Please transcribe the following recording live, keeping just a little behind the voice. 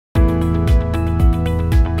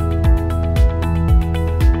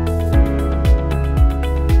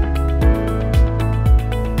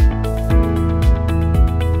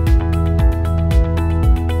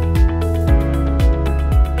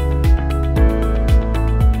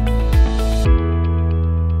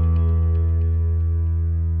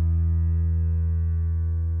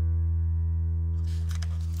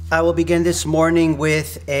I will begin this morning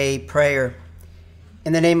with a prayer.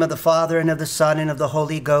 In the name of the Father, and of the Son, and of the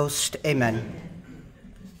Holy Ghost. Amen.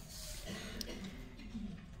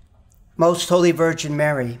 Most Holy Virgin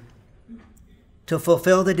Mary, to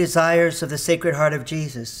fulfill the desires of the Sacred Heart of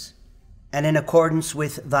Jesus, and in accordance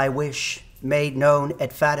with thy wish made known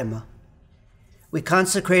at Fatima, we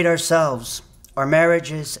consecrate ourselves, our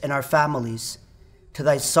marriages, and our families to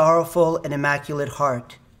thy sorrowful and immaculate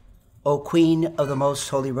heart, O Queen of the Most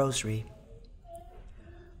Holy Rosary.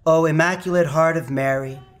 O Immaculate Heart of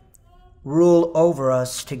Mary, rule over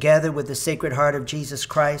us together with the Sacred Heart of Jesus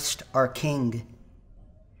Christ, our King.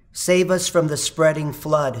 Save us from the spreading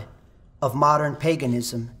flood of modern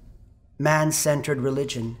paganism, man-centered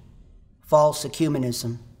religion, false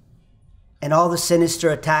ecumenism, and all the sinister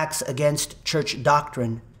attacks against church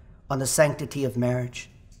doctrine on the sanctity of marriage.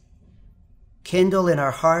 Kindle in our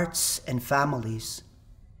hearts and families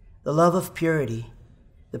the love of purity,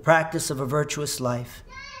 the practice of a virtuous life,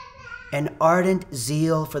 an ardent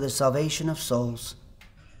zeal for the salvation of souls,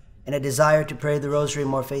 and a desire to pray the Rosary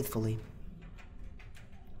more faithfully.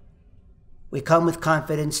 We come with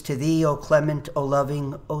confidence to thee, O clement, O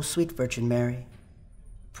loving, O sweet Virgin Mary.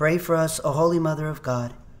 Pray for us, O Holy Mother of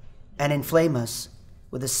God, and inflame us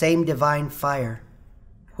with the same divine fire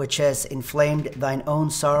which has inflamed thine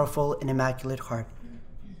own sorrowful and immaculate heart.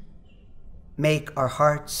 Make our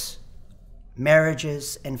hearts,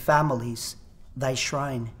 marriages, and families thy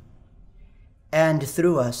shrine, and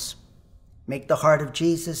through us, make the heart of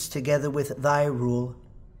Jesus, together with thy rule,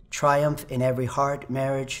 triumph in every heart,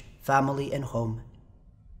 marriage, family, and home.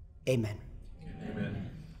 Amen. Amen.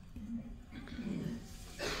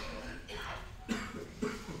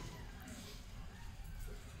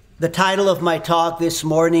 The title of my talk this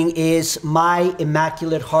morning is My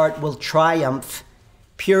Immaculate Heart Will Triumph,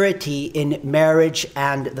 Purity in Marriage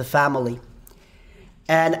and the Family.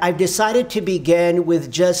 And I've decided to begin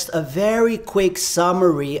with just a very quick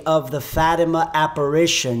summary of the Fatima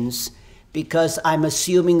apparitions, because I'm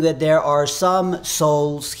assuming that there are some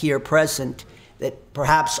souls here present that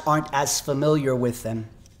perhaps aren't as familiar with them.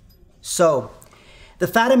 So, the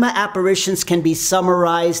Fatima apparitions can be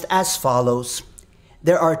summarized as follows.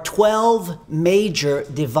 There are 12 major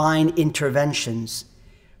divine interventions.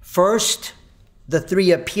 First, the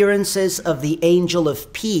 3 appearances of the Angel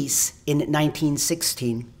of Peace in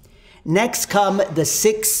 1916. Next come the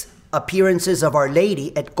 6 appearances of Our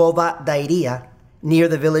Lady at Cova da Iria, near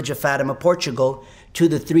the village of Fatima, Portugal, to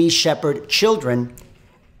the 3 shepherd children,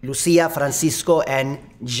 Lucia, Francisco, and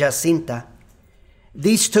Jacinta.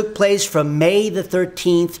 These took place from May the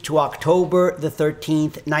 13th to October the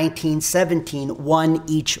 13th, 1917, one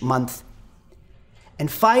each month.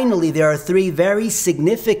 And finally, there are 3 very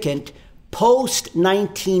significant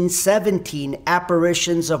post-1917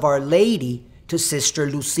 apparitions of Our Lady to Sister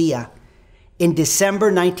Lucia. In December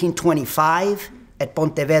 1925 at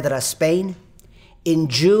Pontevedra, Spain, in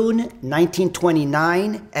June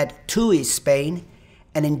 1929 at Tui, Spain,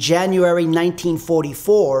 and in January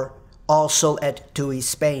 1944, also at Tui,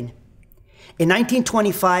 Spain. In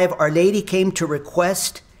 1925, Our Lady came to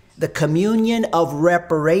request the communion of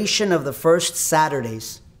reparation of the first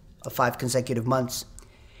Saturdays of 5 consecutive months.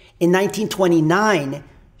 In 1929,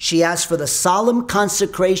 she asked for the solemn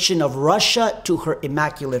consecration of Russia to her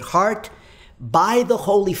Immaculate Heart by the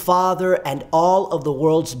Holy Father and all of the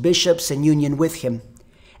world's bishops in union with him.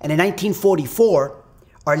 And in 1944,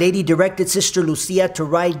 Our Lady directed Sister Lucia to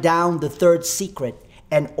write down the 3rd secret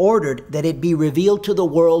and ordered that it be revealed to the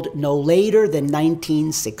world no later than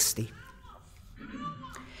 1960.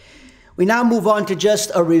 We now move on to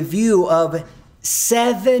just a review of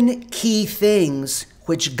 7 key things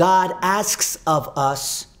which God asks of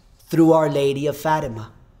us through Our Lady of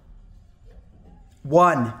Fatima.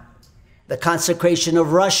 1, the consecration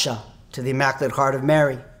of Russia to the Immaculate Heart of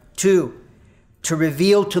Mary. 2, to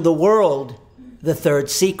reveal to the world the 3rd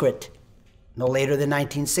secret, no later than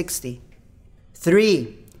 1960.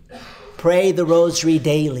 3, pray the Rosary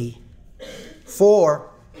daily. 4,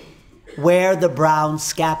 wear the brown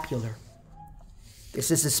scapular. This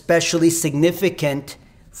is especially significant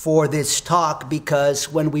for this talk because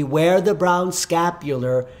when we wear the brown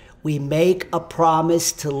scapular, we make a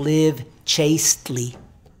promise to live chastely.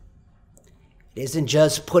 It isn't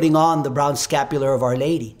just putting on the brown scapular of Our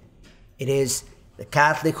Lady. It is the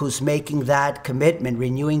Catholic who's making that commitment,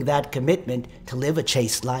 renewing that commitment to live a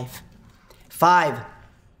chaste life. 5,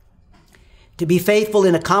 to be faithful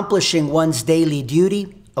in accomplishing one's daily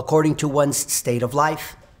duty according to one's state of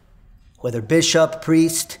life, whether bishop,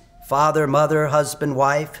 priest, father, mother, husband,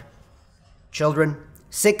 wife, children.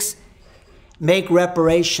 6, make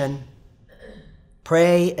reparation,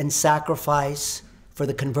 pray and sacrifice for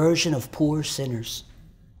the conversion of poor sinners.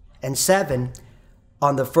 And 7,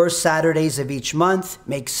 on the first Saturdays of each month,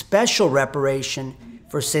 make special reparation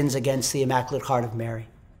for sins against the Immaculate Heart of Mary.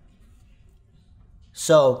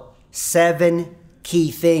 So, 7 key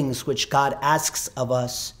things which God asks of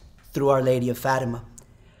us through Our Lady of Fatima.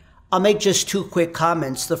 I'll make just 2 quick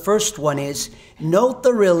comments. The first one is, note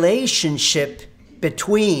the relationship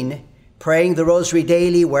between praying the Rosary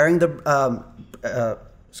daily, praying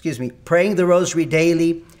the Rosary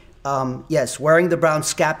daily, wearing the brown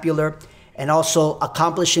scapular, and also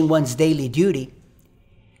accomplishing one's daily duty.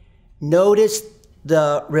 Notice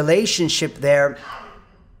the relationship there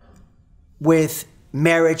with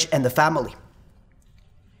marriage and the family.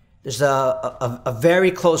 There's a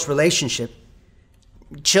very close relationship.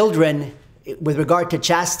 Children, with regard to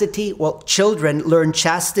chastity, well, children learn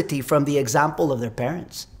chastity from the example of their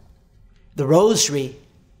parents. The Rosary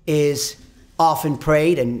is often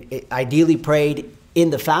prayed and ideally prayed in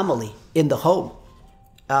the family, in the home.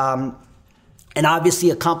 And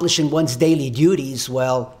obviously accomplishing one's daily duties,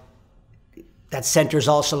 well, that centers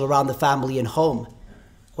also around the family and home,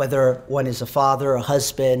 whether one is a father, a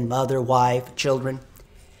husband, mother, wife, children.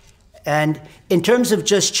 And in terms of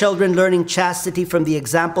just children learning chastity from the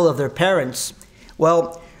example of their parents,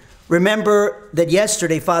 well, remember that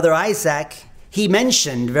yesterday, Father Isaac, he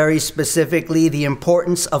mentioned very specifically the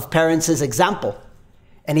importance of parents' example.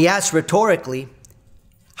 And he asked rhetorically,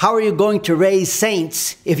 how are you going to raise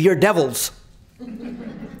saints if you're devils?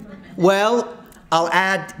 Well, I'll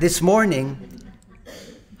add this morning,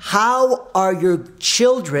 how are your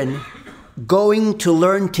children going to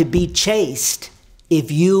learn to be chaste if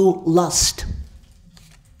you lust?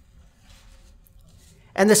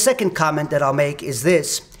 And the second comment that I'll make is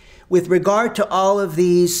this. With regard to all of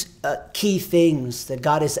these key things that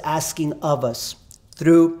God is asking of us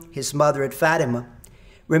through his mother at Fatima,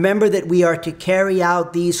 remember that we are to carry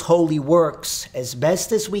out these holy works as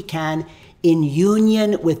best as we can in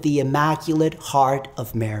union with the Immaculate Heart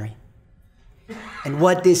of Mary. And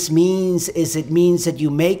what this means is it means that you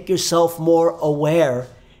make yourself more aware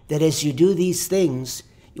that as you do these things,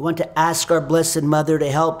 you want to ask our Blessed Mother to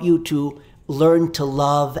help you to learn to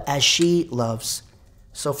love as she loves.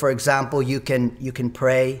 So, for example, you can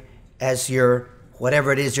pray as you're,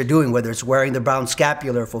 whatever it is you're doing, whether it's wearing the brown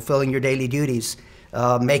scapular, fulfilling your daily duties,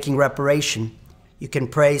 making reparation. You can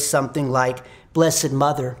pray something like, Blessed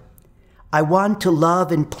Mother, I want to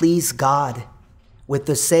love and please God with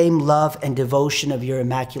the same love and devotion of your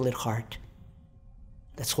Immaculate Heart.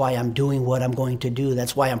 That's why I'm doing what I'm going to do.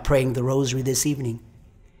 That's why I'm praying the Rosary this evening.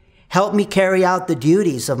 Help me carry out the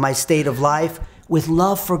duties of my state of life with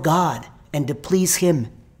love for God and to please him.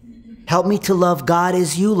 Help me to love God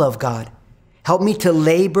as you love God. Help me to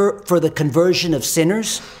labor for the conversion of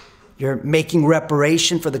sinners. You're making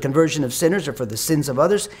reparation for the conversion of sinners or for the sins of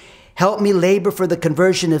others. Help me labor for the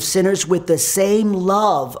conversion of sinners with the same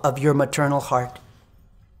love of your maternal heart.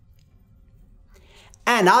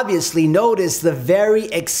 And obviously notice the very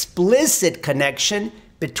explicit connection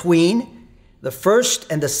between the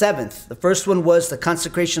first and the 7th. The first one was the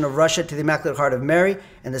consecration of Russia to the Immaculate Heart of Mary,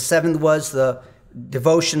 and the 7th was the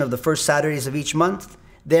devotion of the first Saturdays of each month.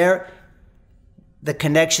 There, the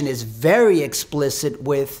connection is very explicit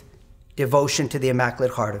with devotion to the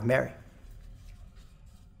Immaculate Heart of Mary.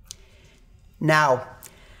 Now,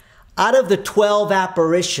 out of the 12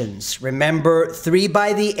 apparitions, remember 3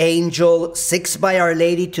 by the angel, 6 by Our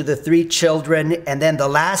Lady to the 3 children, and then the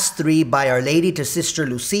last 3 by Our Lady to Sister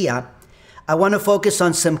Lucia, I want to focus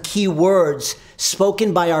on some key words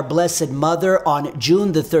spoken by our Blessed Mother on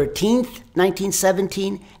June the 13th,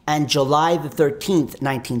 1917, and July the 13th,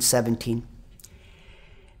 1917.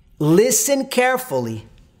 Listen carefully.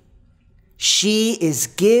 She is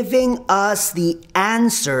giving us the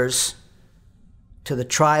answers to the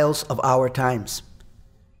trials of our times.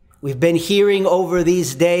 We've been hearing over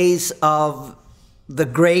these days of the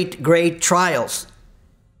great, great trials.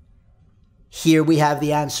 Here we have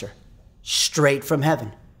the answer, straight from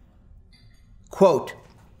heaven. Quote,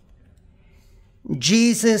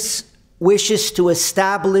 Jesus wishes to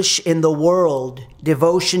establish in the world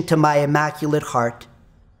devotion to my Immaculate Heart.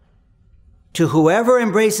 To whoever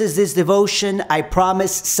embraces this devotion, I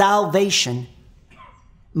promise salvation.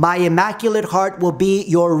 My Immaculate Heart will be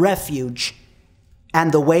your refuge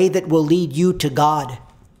and the way that will lead you to God.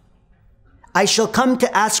 I shall come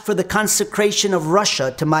to ask for the consecration of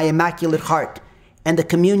Russia to my Immaculate Heart and the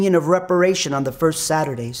communion of reparation on the first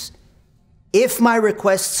Saturdays. If my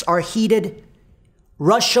requests are heeded,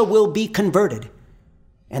 Russia will be converted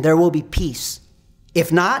and there will be peace.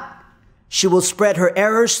 If not, she will spread her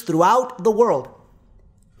errors throughout the world.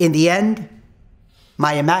 In the end,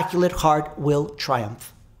 My Immaculate Heart will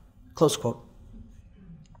triumph. Close quote.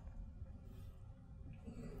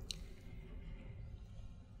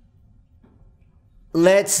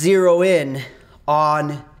 Let's zero in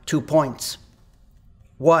on 2 points.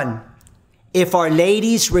 1, if Our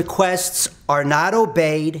Lady's requests are not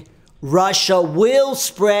obeyed, Russia will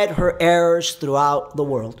spread her errors throughout the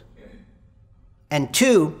world. And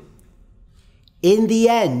 2, in the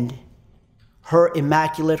end, her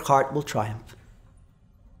Immaculate Heart will triumph.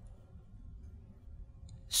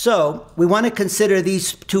 So, we want to consider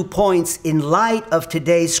these 2 points in light of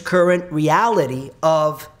today's current reality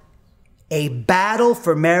of a battle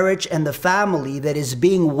for marriage and the family that is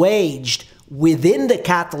being waged within the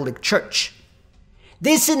Catholic Church.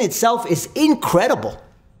 This in itself is incredible.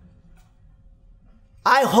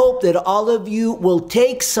 I hope that all of you will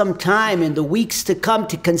take some time in the weeks to come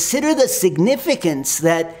to consider the significance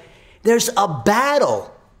that there's a battle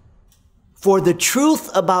for the truth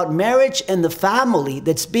about marriage and the family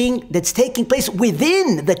that's taking place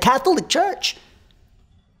within the Catholic Church.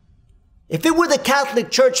 If it were the Catholic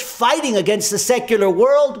Church fighting against the secular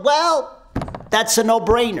world, well, that's a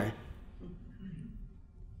no-brainer.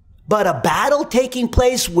 But a battle taking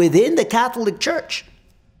place within the Catholic Church.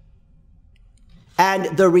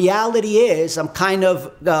 And the reality is, I'm kind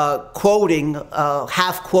of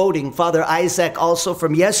half quoting Father Isaac also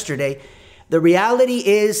from yesterday. The reality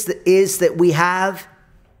is that we have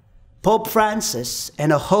Pope Francis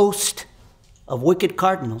and a host of wicked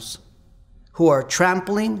cardinals who are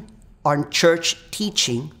trampling on church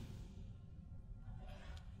teaching,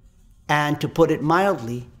 and to put it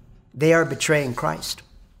mildly, they are betraying Christ.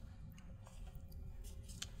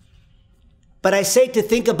 But I say to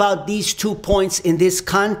think about these 2 points in this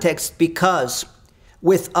context because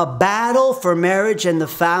with a battle for marriage and the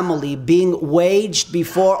family being waged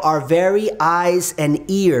before our very eyes and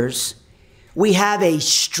ears, we have a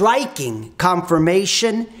striking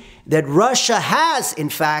confirmation that Russia has, in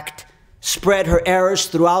fact, spread her errors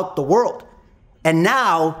throughout the world, and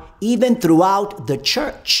now even throughout the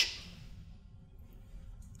church,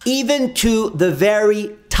 even to the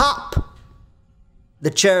very top,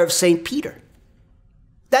 the chair of St. Peter.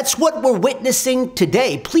 That's what we're witnessing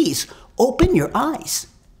today. Please open your eyes.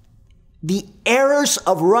 The errors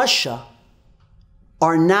of Russia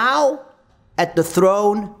are now at the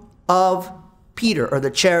throne of Peter, or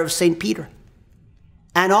the chair of St. Peter.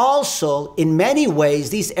 And also, in many ways,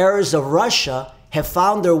 these errors of Russia have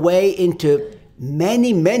found their way into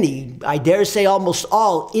many, I dare say almost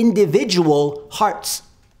all, individual hearts.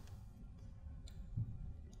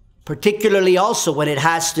 Particularly also when it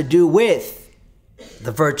has to do with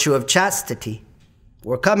the virtue of chastity.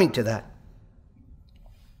 We're coming to that.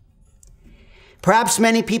 Perhaps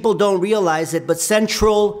many people don't realize it, but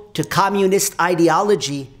central to communist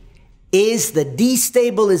ideology is the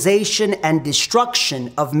destabilization and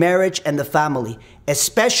destruction of marriage and the family,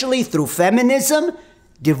 especially through feminism,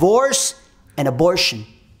 divorce, and abortion.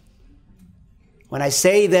 When I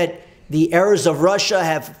say that the errors of Russia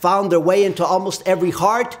have found their way into almost every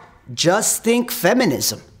heart, just think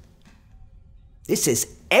feminism. This is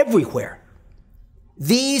everywhere.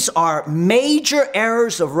 These are major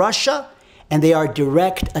errors of Russia, and they are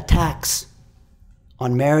direct attacks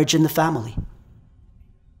on marriage and the family.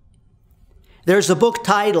 There's a book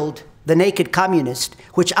titled The Naked Communist,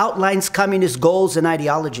 which outlines communist goals and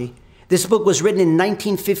ideology. This book was written in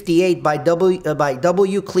 1958 by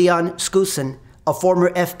W. Cleon Skousen, a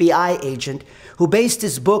former FBI agent, who based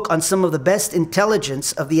his book on some of the best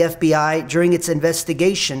intelligence of the FBI during its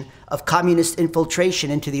investigation of communist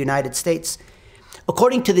infiltration into the United States.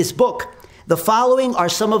 According to this book, the following are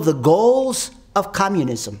some of the goals of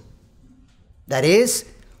communism. That is,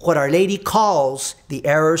 what Our Lady calls the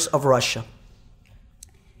errors of Russia.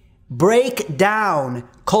 Break down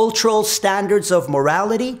cultural standards of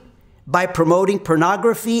morality by promoting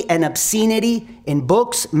pornography and obscenity in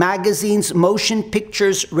books, magazines, motion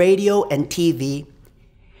pictures, radio, and TV.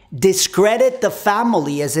 Discredit the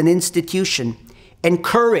family as an institution.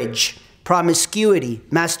 Encourage promiscuity,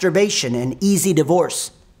 masturbation, and easy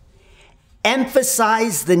divorce.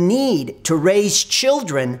 Emphasize the need to raise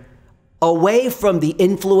children away from the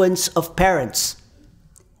influence of parents,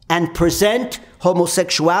 and present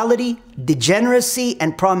homosexuality, degeneracy,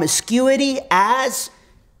 and promiscuity as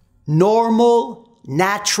normal,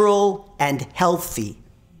 natural, and healthy.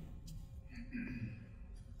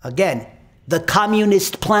 Again, the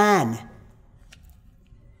communist plan.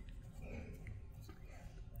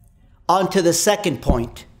 On to the second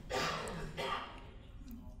point.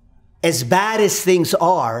 As bad as things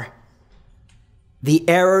are, the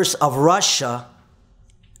errors of Russia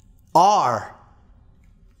are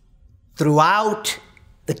throughout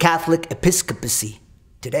the Catholic episcopacy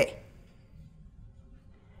today.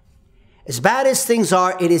 As bad as things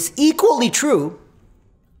are, it is equally true,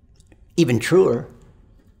 even truer,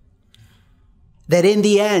 that in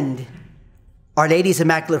the end, Our Lady's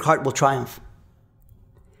Immaculate Heart will triumph.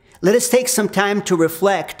 Let us take some time to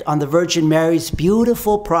reflect on the Virgin Mary's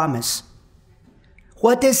beautiful promise.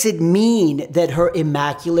 What does it mean that her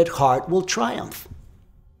Immaculate Heart will triumph?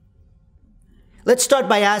 Let's start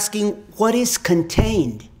by asking, what is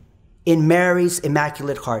contained in Mary's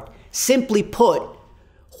Immaculate Heart? Simply put,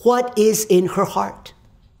 what is in her heart?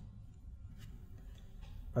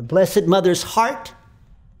 Our Blessed Mother's heart,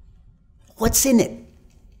 what's in it?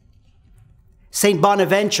 St.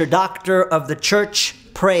 Bonaventure, doctor of the Church,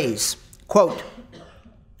 prays, quote,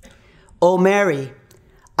 "O Mary,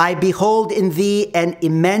 I behold in thee an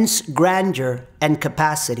immense grandeur and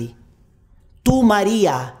capacity. Tu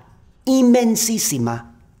Maria, immensissima.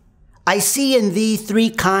 I see in thee three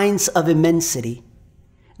kinds of immensity.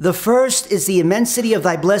 The first is the immensity of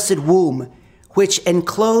thy blessed womb, which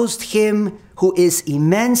enclosed him who is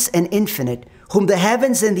immense and infinite, whom the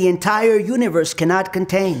heavens and the entire universe cannot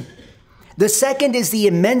contain. The second is the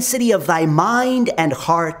immensity of thy mind and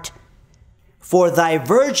heart, for thy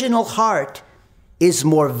virginal heart is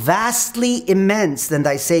more vastly immense than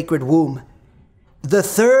thy sacred womb. The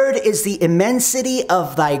third is the immensity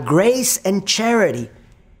of thy grace and charity,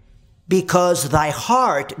 because thy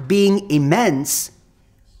heart, being immense,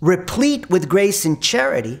 replete with grace and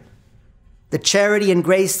charity, the charity and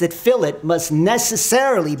grace that fill it must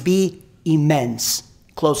necessarily be immense."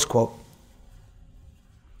 Close quote.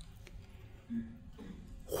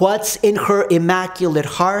 What's in her Immaculate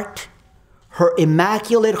Heart? Her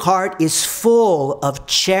Immaculate Heart is full of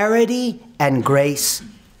charity and grace.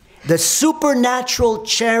 The supernatural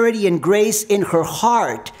charity and grace in her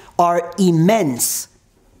heart are immense.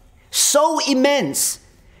 So immense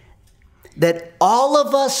that all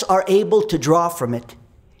of us are able to draw from it.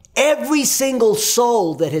 Every single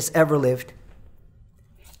soul that has ever lived.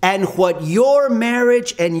 And what your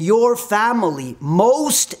marriage and your family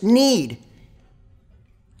most need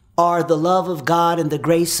are the love of God and the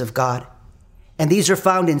grace of God. And these are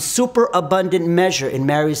found in superabundant measure in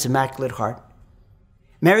Mary's Immaculate Heart.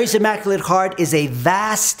 Mary's Immaculate Heart is a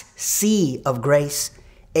vast sea of grace,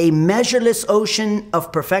 a measureless ocean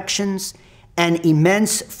of perfections, an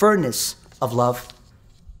immense furnace of love.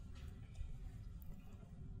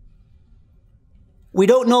 We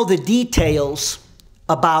don't know the details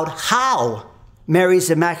about how Mary's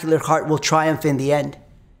Immaculate Heart will triumph in the end,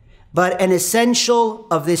 but an essential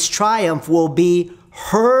of this triumph will be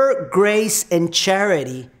her grace and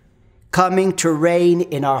charity coming to reign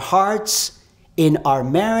in our hearts, in our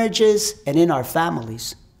marriages, and in our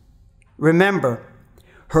families. Remember,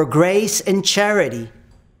 her grace and charity,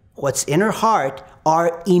 what's in her heart,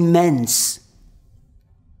 are immense.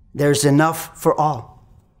 There's enough for all.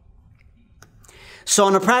 So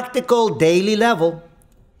on a practical daily level,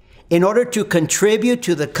 in order to contribute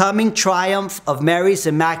to the coming triumph of Mary's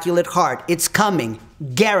Immaculate Heart, it's coming,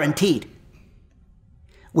 guaranteed.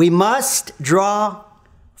 We must draw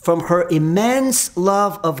from her immense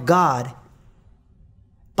love of God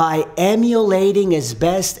by emulating as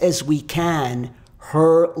best as we can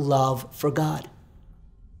her love for God.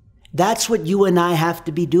 That's what you and I have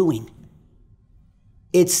to be doing.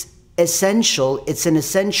 It's essential, it's an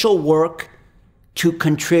essential work to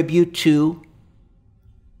contribute to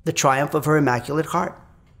the triumph of her Immaculate Heart.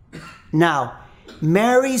 Now,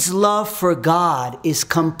 Mary's love for God is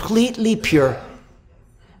completely pure.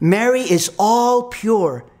 Mary is all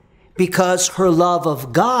pure because her love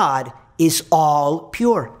of God is all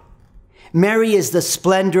pure. Mary is the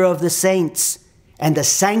splendor of the saints and the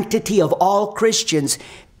sanctity of all Christians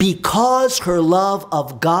because her love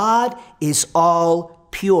of God is all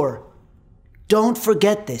pure. Don't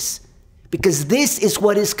forget this, because this is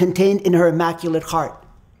what is contained in her Immaculate Heart.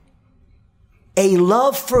 A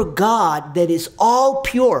love for God that is all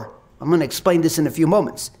pure. I'm going to explain this in a few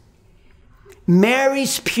moments.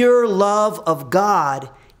 Mary's pure love of God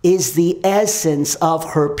is the essence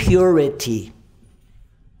of her purity.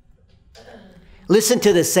 Listen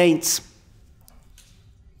to the saints.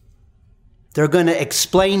 They're going to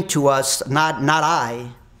explain to us, not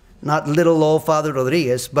little old Father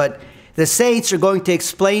Rodríguez, but the saints are going to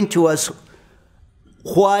explain to us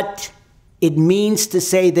what it means to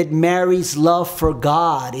say that Mary's love for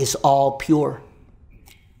God is all pure.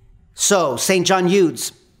 So, St. John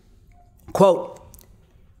Eudes, quote,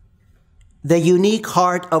 "The unique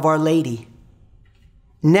heart of Our Lady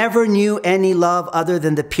never knew any love other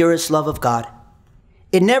than the purest love of God.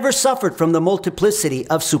 It never suffered from the multiplicity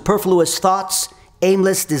of superfluous thoughts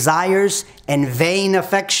aimless desires, and vain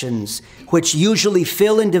affections, which usually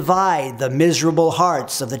fill and divide the miserable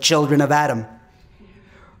hearts of the children of Adam.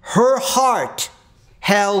 Her heart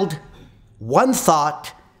held one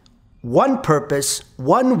thought, one purpose,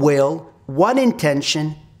 one will, one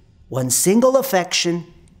intention, one single affection,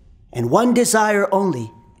 and one desire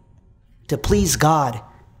only, to please God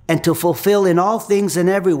and to fulfill in all things and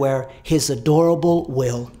everywhere his adorable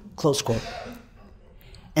will. Close quote.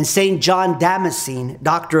 And St. John Damascene,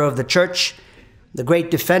 doctor of the church, the great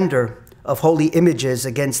defender of holy images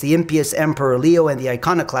against the impious Emperor Leo and the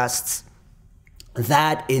iconoclasts,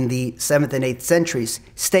 that in the 7th and 8th centuries,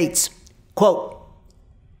 states, quote,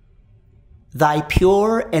 "Thy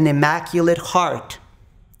pure and immaculate heart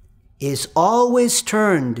is always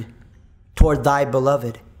turned toward thy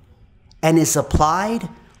beloved, and is applied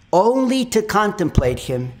only to contemplate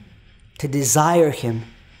him, to desire him,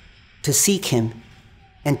 to seek him,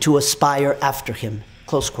 and to aspire after him."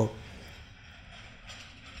 Close quote.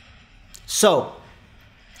 So,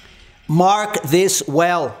 mark this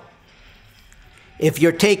well. If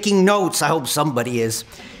you're taking notes, I hope somebody is.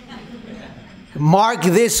 Mark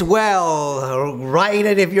this well. Write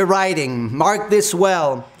it if you're writing. Mark this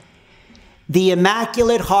well. The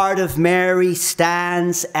Immaculate Heart of Mary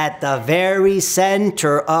stands at the very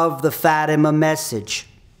center of the Fatima message.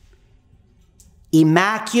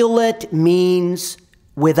 Immaculate means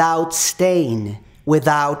without stain,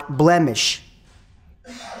 without blemish,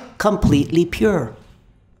 completely pure.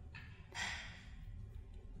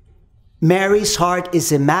 Mary's heart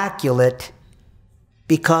is immaculate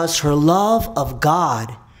because her love of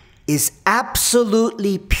God is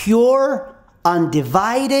absolutely pure,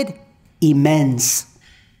 undivided, immense.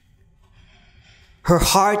 Her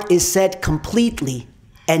heart is set completely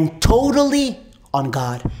and totally on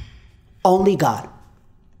God, only God.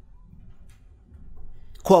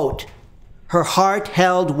 Quote, "Her heart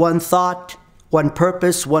held one thought, one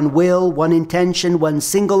purpose, one will, one intention, one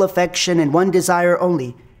single affection, and one desire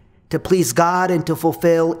only, to please God and to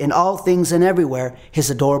fulfill in all things and everywhere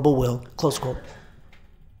his adorable will." Close quote.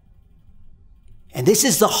 And this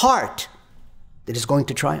is the heart that is going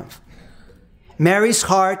to triumph. Mary's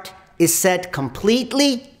heart is set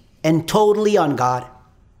completely and totally on God.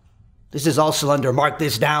 This is all cylinder, mark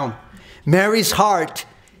this down. Mary's heart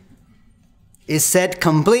is set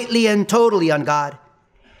completely and totally on God.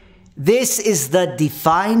 This is the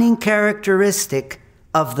defining characteristic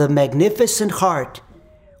of the magnificent heart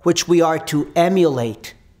which we are to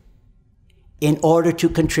emulate in order to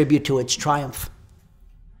contribute to its triumph.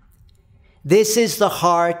 This is the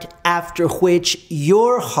heart after which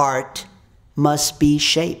your heart must be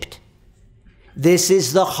shaped. This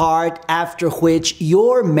is the heart after which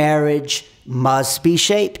your marriage must be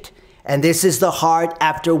shaped. And this is the heart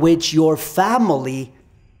after which your family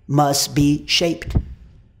must be shaped.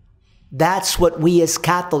 That's what we as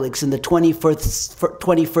Catholics in the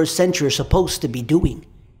 21st century are supposed to be doing.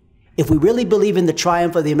 If we really believe in the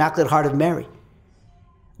triumph of the Immaculate Heart of Mary,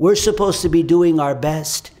 we're supposed to be doing our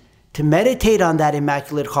best to meditate on that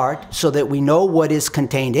Immaculate Heart so that we know what is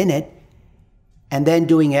contained in it, and then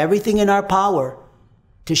doing everything in our power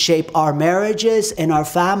to shape our marriages and our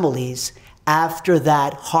families after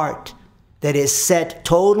that heart that is set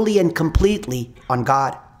totally and completely on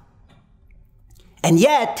God. And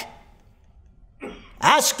yet,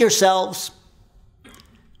 ask yourselves,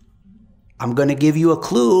 I'm going to give you a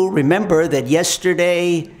clue. Remember that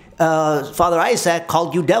yesterday Father Isaac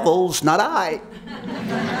called you devils, not I.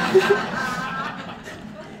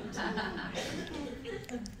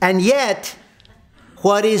 And yet,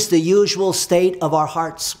 what is the usual state of our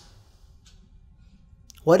hearts?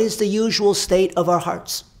 What is the usual state of our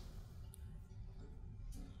hearts?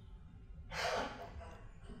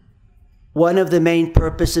 One of the main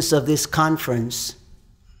purposes of this conference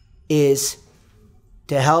is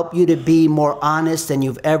to help you to be more honest than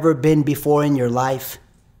you've ever been before in your life,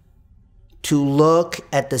 to look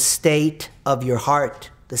at the state of your heart,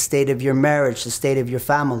 the state of your marriage, the state of your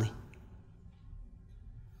family,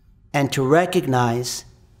 and to recognize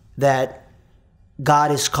that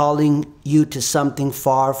God is calling you to something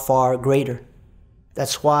far, far greater.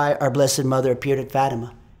 That's why our Blessed Mother appeared at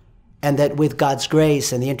Fatima, and that with God's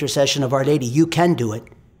grace and the intercession of Our Lady, you can do it.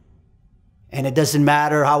 And it doesn't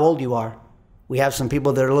matter how old you are. We have some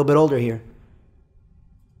people that are a little bit older here.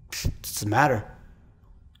 It doesn't matter.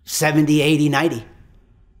 70, 80, 90.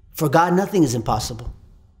 For God, nothing is impossible.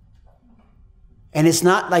 And it's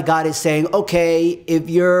not like God is saying, okay, if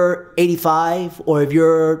you're 85 or if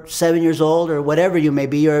you're 7 years old or whatever you may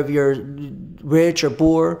be, or if you're rich or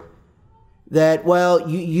poor, that, well,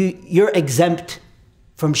 you're exempt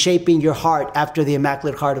from shaping your heart after the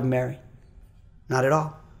Immaculate Heart of Mary. Not at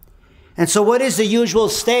all. And so what is the usual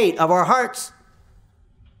state of our hearts?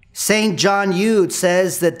 St. John Eudes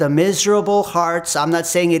says that the miserable hearts, I'm not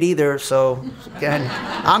saying it either, so again,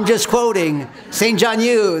 I'm just quoting St. John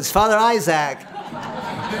Eudes, Father Isaac.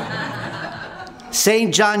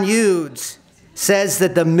 St. John Eudes says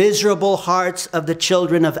that the miserable hearts of the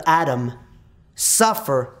children of Adam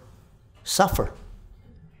suffer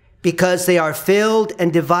because they are filled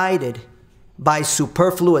and divided by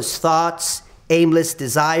superfluous thoughts, aimless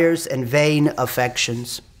desires, and vain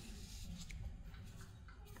affections.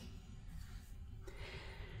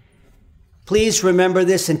 Please remember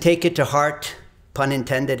this and take it to heart, pun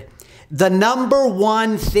intended. The number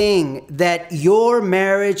one thing that your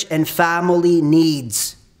marriage and family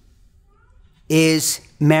needs is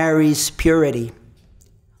Mary's purity,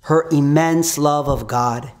 her immense love of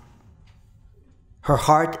God, her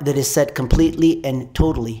heart that is set completely and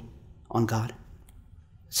totally on God.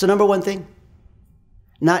 It's the number one thing.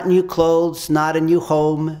 Not new clothes, not a new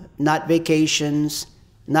home, not vacations,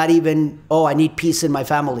 not even, oh, I need peace in my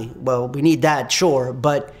family. Well, we need that, sure.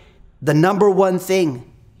 But the number one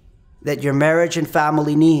thing that your marriage and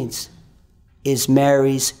family needs is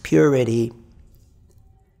Mary's purity.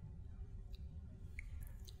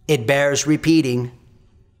 It bears repeating.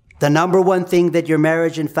 The number one thing that your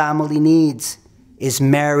marriage and family needs is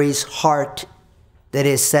Mary's heart that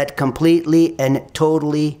is set completely and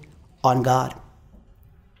totally on God.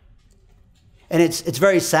 And it's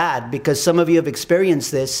very sad because some of you have experienced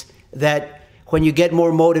this, that when you get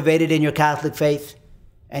more motivated in your Catholic faith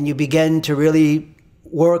and you begin to really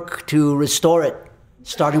work to restore it,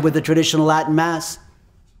 starting with the traditional Latin Mass,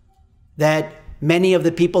 that many of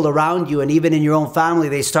the people around you and even in your own family,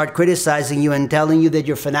 they start criticizing you and telling you that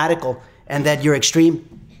you're fanatical and that you're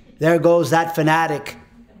extreme. There goes that fanatic.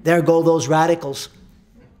 There go those radicals.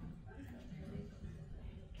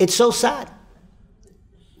 It's so sad.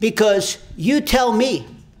 Because you tell me,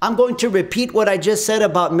 I'm going to repeat what I just said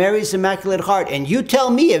about Mary's Immaculate Heart, and you tell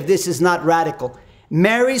me if this is not radical.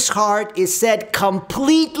 Mary's heart is set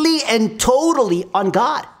completely and totally on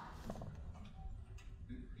God.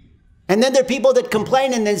 And then there are people that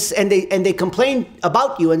complain and they complain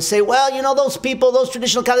about you and say, well, you know, those people, those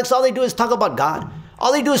traditional Catholics, all they do is talk about God.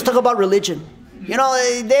 All they do is talk about religion. You know,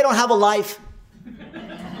 they don't have a life.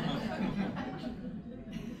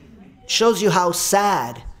 Shows you how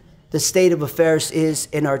sad the state of affairs is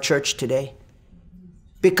in our church today.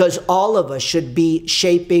 Because all of us should be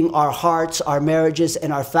shaping our hearts, our marriages,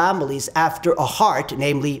 and our families after a heart,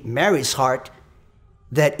 namely Mary's heart,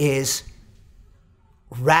 that is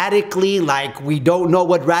radically, like we don't know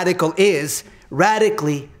what radical is,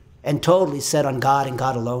 radically and totally set on God and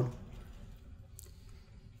God alone.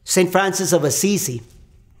 St. Francis of Assisi,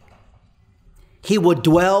 he would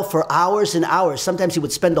dwell for hours and hours. Sometimes he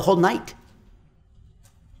would spend the whole night.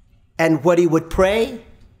 And what he would pray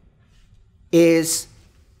is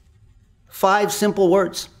 5 simple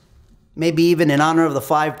words, maybe even in honor of the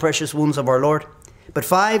 5 precious wounds of our Lord. But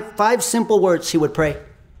five simple words he would pray.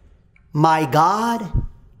 My God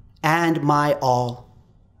and my all.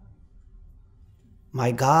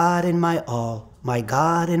 My God and my all. My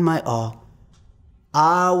God and my all.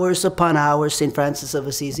 Hours upon hours, St. Francis of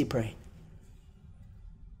Assisi praying.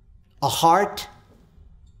 A heart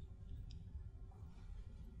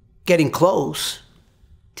getting close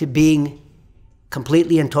to being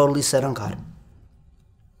completely and totally set on God.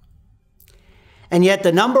 And yet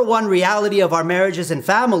the number one reality of our marriages and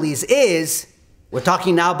families is, we're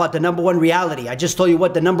talking now about the number one reality. I just told you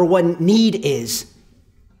what the number one need is,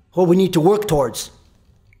 what we need to work towards.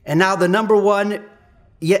 And now the number one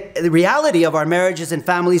the reality of our marriages and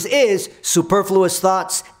families is superfluous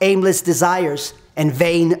thoughts, aimless desires, and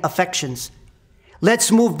vain affections.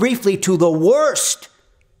 Let's move briefly to the worst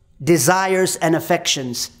desires and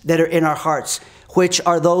affections that are in our hearts, which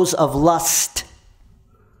are those of lust.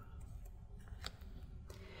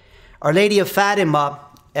 Our Lady of Fatima,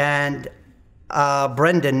 and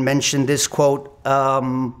Brendan mentioned this quote,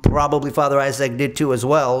 probably Father Isaac did too as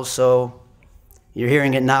well, so you're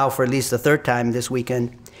hearing it now for at least the 3rd time this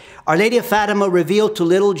weekend. Our Lady of Fatima revealed to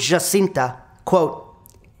little Jacinta, quote,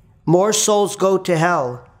 more souls go to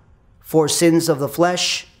hell for sins of the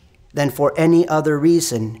flesh than for any other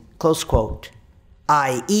reason, close quote,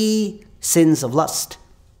 i.e., sins of lust.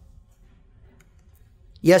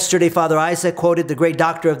 Yesterday, Father Isaac quoted the great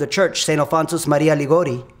doctor of the church, St. Alphonsus Maria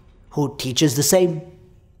Ligori, who teaches the same.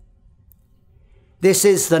 This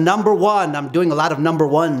is the number one, I'm doing a lot of number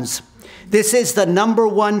ones. This is the number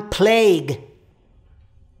one plague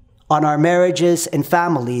on our marriages and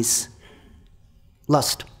families,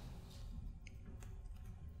 lust.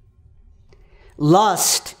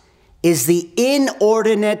 Lust is the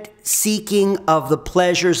inordinate seeking of the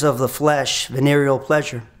pleasures of the flesh, venereal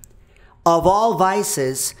pleasure. Of all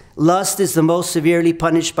vices, lust is the most severely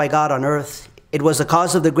punished by God on earth. It was the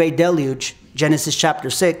cause of the great deluge, Genesis chapter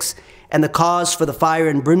 6, and the cause for the fire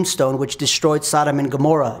and brimstone which destroyed Sodom and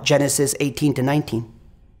Gomorrah, Genesis 18 to 19.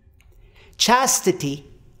 Chastity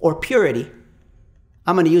or purity,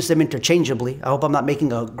 I'm going to use them interchangeably. I hope I'm not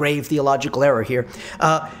making a grave theological error here.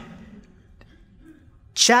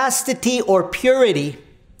 Chastity or purity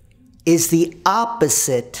is the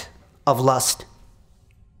opposite of lust.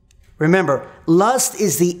 Remember, lust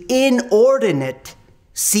is the inordinate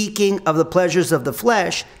seeking of the pleasures of the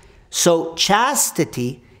flesh. So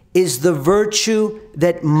chastity is the virtue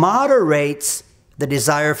that moderates the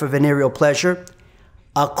desire for venereal pleasure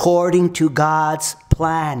according to God's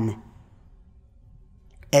plan,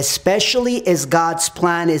 especially as God's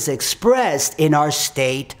plan is expressed in our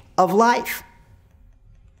state of life.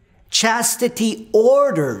 Chastity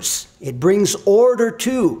orders, it brings order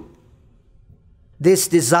to this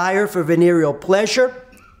desire for venereal pleasure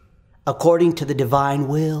according to the divine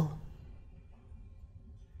will.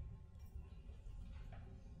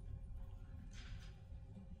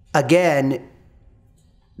 Again,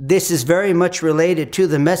 this is very much related to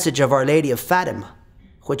the message of Our Lady of Fatima,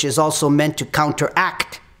 which is also meant to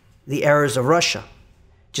counteract the errors of Russia.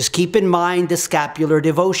 Just keep in mind the scapular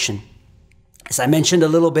devotion. As I mentioned a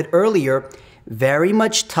little bit earlier, very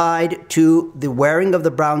much tied to the wearing of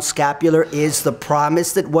the brown scapular is the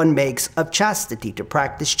promise that one makes of chastity, to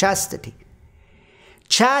practice chastity.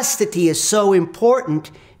 Chastity is so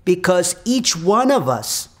important because each one of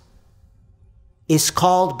us is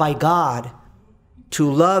called by God to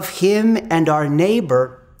love Him and our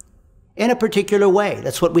neighbor in a particular way.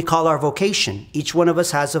 That's what we call our vocation. Each one of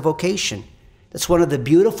us has a vocation. That's one of the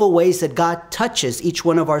beautiful ways that God touches each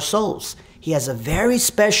one of our souls. He has a very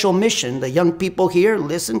special mission. The young people here,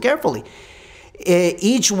 listen carefully.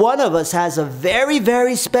 Each one of us has a very,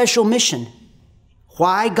 very special mission.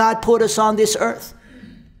 Why God put us on this earth?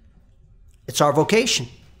 It's our vocation.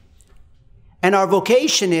 And our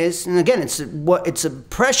vocation is, and again, it's a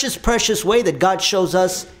precious, precious way that God shows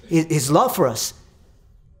us His love for us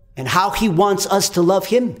and how He wants us to love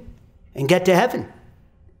Him and get to heaven.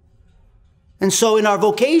 And so in our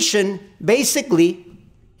vocation, basically,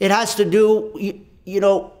 it has to do,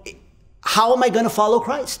 how am I going to follow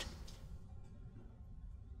Christ?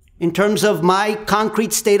 In terms of my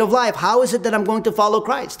concrete state of life, how is it that I'm going to follow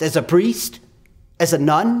Christ? As a priest, as a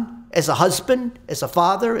nun, as a husband, as a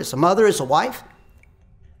father, as a mother, as a wife?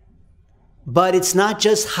 But it's not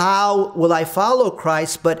just how will I follow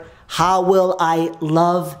Christ, but how will I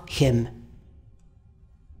love Him?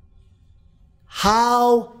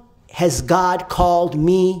 How has God called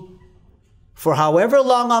me for however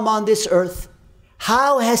long I'm on this earth?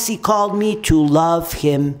 How has He called me to love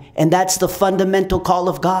Him? And that's the fundamental call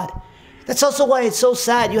of God. That's also why it's so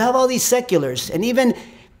sad. You have all these seculars, and even,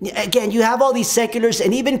 again, you have all these seculars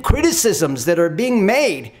and even criticisms that are being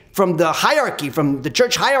made from the hierarchy, from the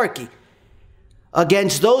church hierarchy,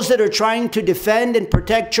 against those that are trying to defend and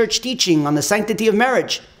protect church teaching on the sanctity of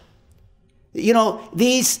marriage.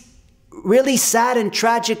 These really sad and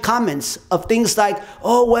tragic comments of things like,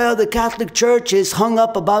 oh, well, the Catholic Church is hung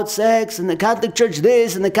up about sex, and the Catholic Church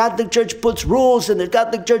this, and the Catholic Church puts rules, and the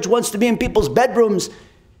Catholic Church wants to be in people's bedrooms.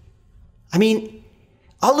 I mean,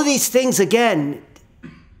 all of these things, again,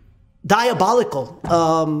 diabolical.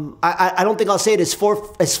 I don't think I'll say it as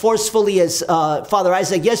forcefully as Father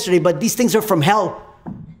Isaac yesterday, but these things are from hell.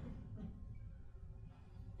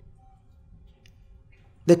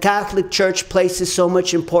 The Catholic Church places so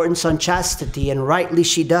much importance on chastity, and rightly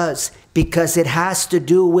she does, because it has to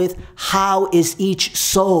do with how is each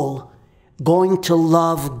soul going to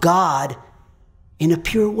love God in a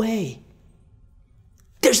pure way.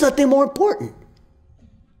 There's nothing more important.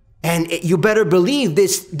 And you better believe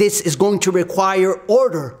this is going to require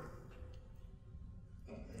order.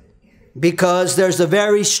 Because there's a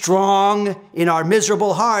very strong, in our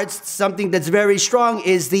miserable hearts, something that's very strong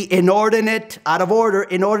is the inordinate, out of order,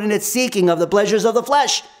 inordinate seeking of the pleasures of the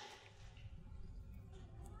flesh.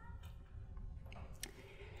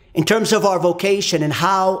 In terms of our vocation and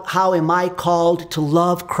how am I called to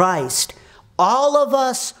love Christ, all of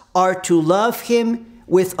us are to love Him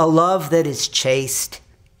with a love that is chaste.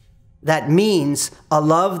 That means a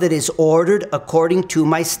love that is ordered according to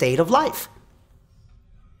my state of life.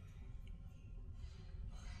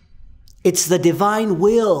 It's the divine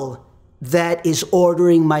will that is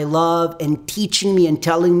ordering my love and teaching me and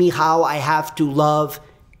telling me how I have to love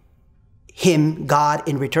Him, God,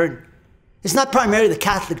 in return. It's not primarily the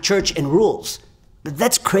Catholic Church and rules.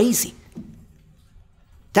 That's crazy.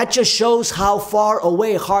 That just shows how far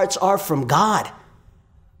away hearts are from God.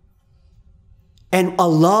 And a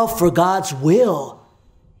love for God's will.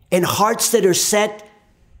 And hearts that are set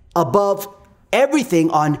above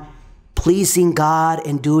everything on pleasing God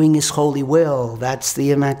and doing His holy will. That's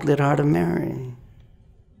the Immaculate Heart of Mary.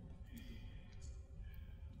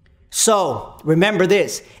 So, remember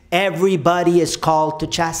this. Everybody is called to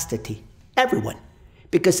chastity. Everyone.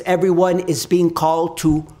 Because everyone is being called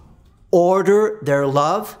to order their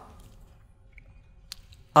love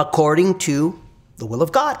according to the will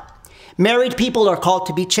of God. Married people are called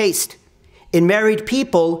to be chaste. In married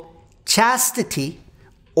people, chastity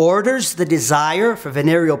orders the desire for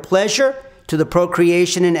venereal pleasure to the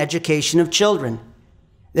procreation and education of children.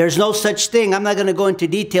 There's no such thing. I'm not going to go into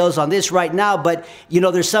details on this right now, but you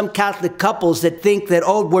know, there's some Catholic couples that think that,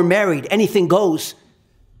 oh, we're married, anything goes.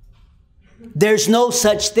 There's no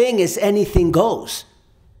such thing as anything goes,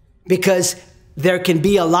 because there can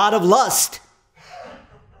be a lot of lust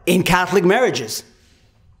in Catholic marriages.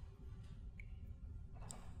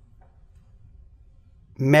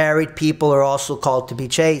 Married people are also called to be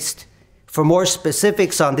chaste. For more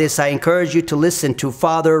specifics on this, I encourage you to listen to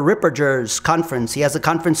Father Ripperger's conference. He has a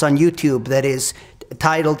conference on YouTube that is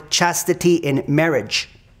titled Chastity in Marriage.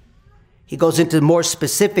 He goes into more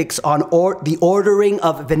specifics on the ordering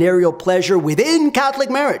of venereal pleasure within Catholic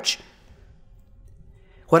marriage.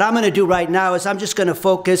 What I'm going to do right now is I'm just going to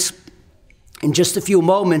focus in just a few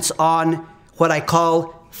moments on what I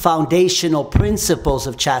call foundational principles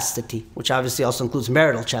of chastity, which obviously also includes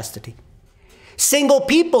marital chastity. Single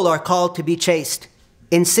people are called to be chaste.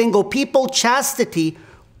 In single people, chastity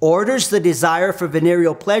orders the desire for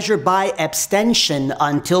venereal pleasure by abstention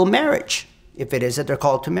until marriage, if it is that they're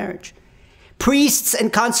called to marriage. Priests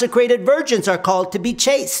and consecrated virgins are called to be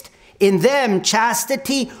chaste. In them,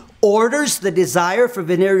 chastity orders the desire for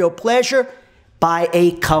venereal pleasure by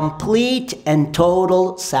a complete and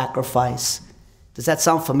total sacrifice. Does that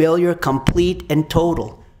sound familiar? Complete and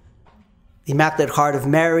total. The Immaculate Heart of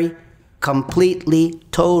Mary, completely,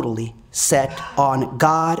 totally set on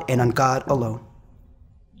God and on God alone.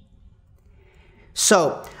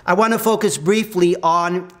 So, I want to focus briefly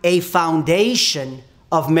on a foundation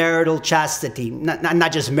of marital chastity.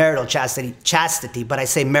 Not just marital chastity, but I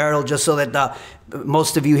say marital just so that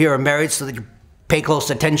most of you here are married, so that you pay close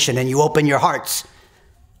attention and you open your hearts.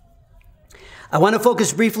 I want to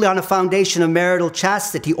focus briefly on a foundation of marital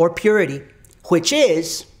chastity or purity, which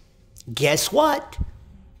is, guess what?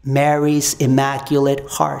 Mary's Immaculate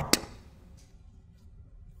Heart.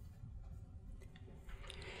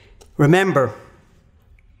 Remember,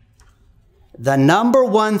 the number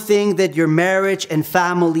one thing that your marriage and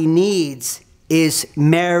family needs is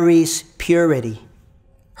Mary's purity,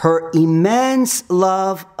 her immense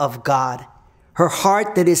love of God, her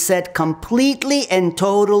heart that is set completely and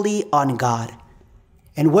totally on God.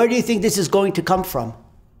 And where do you think this is going to come from?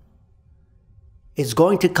 It's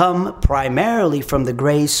going to come primarily from the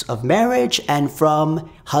grace of marriage and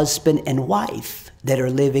from husband and wife that are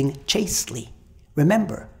living chastely.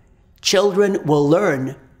 Remember, children will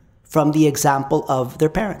learn from the example of their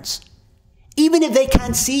parents, even if they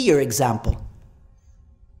can't see your example.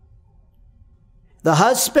 The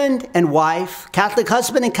husband and wife, Catholic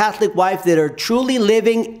husband and Catholic wife that are truly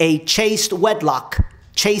living a chaste wedlock,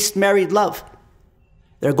 chaste married love,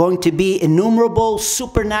 there are going to be innumerable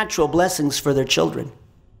supernatural blessings for their children.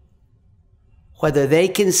 Whether they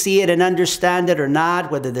can see it and understand it or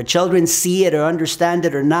not, whether the children see it or understand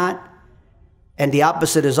it or not, and the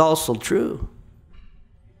opposite is also true.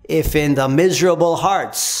 If in the miserable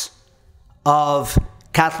hearts of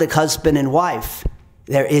Catholic husband and wife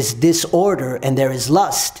there is disorder and there is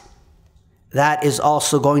lust, that is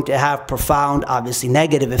also going to have profound, obviously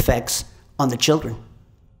negative effects on the children.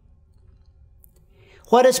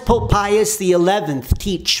 What does Pope Pius XI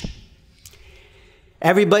teach?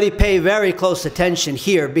 Everybody pay very close attention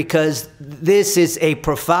here, because this is a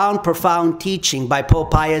profound, profound teaching by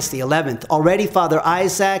Pope Pius XI. Already Father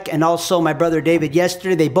Isaac and also my brother David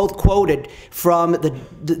yesterday, they both quoted from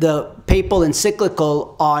the papal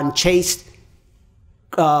encyclical on chaste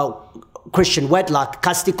Christian wedlock,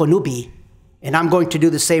 Casti Connubii, and I'm going to do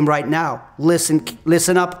the same right now.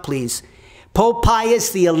 Listen up, please. Pope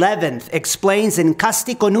Pius XI explains in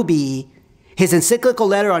Casti Connubii, his encyclical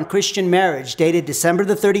letter on Christian marriage, dated December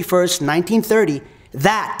the 31st, 1930,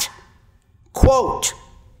 that, quote,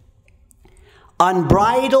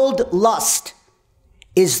 unbridled lust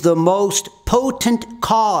is the most potent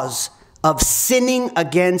cause of sinning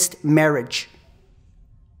against marriage.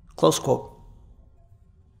 Close quote.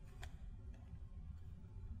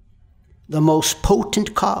 The most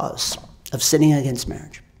potent cause of sinning against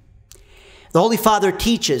marriage. The Holy Father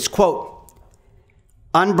teaches, quote,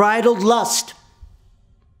 unbridled lust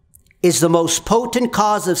is the most potent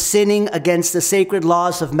cause of sinning against the sacred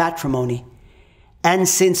laws of matrimony. And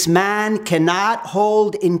since man cannot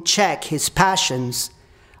hold in check his passions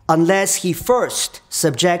unless he first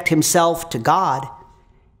subject himself to God,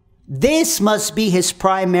 this must be his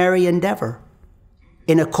primary endeavor,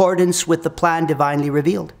 in accordance with the plan divinely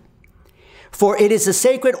revealed. For it is a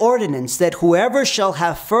sacred ordinance that whoever shall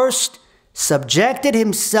have first subjected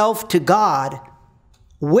himself to God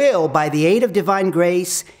will, by the aid of divine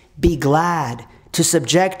grace, be glad to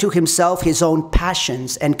subject to himself his own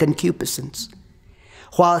passions and concupiscence,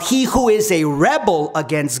 while he who is a rebel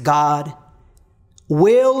against God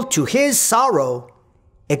will, to his sorrow,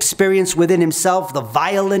 experience within himself the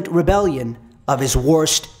violent rebellion of his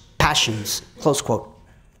worst passions. Close quote.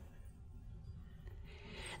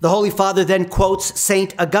 The Holy Father then quotes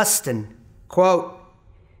Saint Augustine, quote,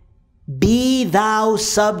 be thou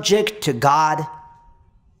subject to God,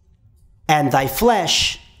 and thy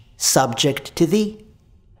flesh subject to thee.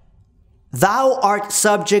 Thou art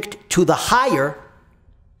subject to the higher,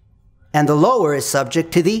 and the lower is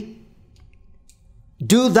subject to thee.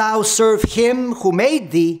 Do thou serve him who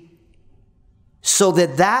made thee, so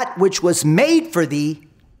that that which was made for thee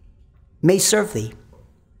may serve thee.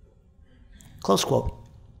 Close quote.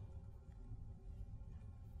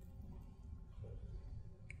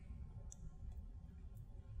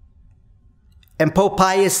 And Pope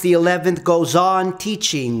Pius XI goes on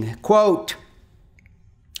teaching, quote,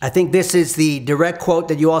 I think this is the direct quote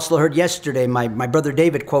that you also heard yesterday. My brother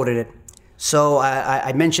David quoted it. So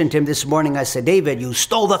I mentioned to him this morning, I said, David, you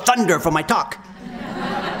stole the thunder from my talk.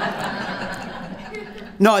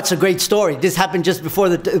 No, it's a great story. This happened just before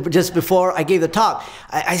I gave the talk.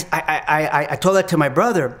 I told that to my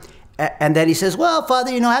brother. And then he says, well,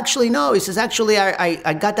 Father, actually, no. He says, actually,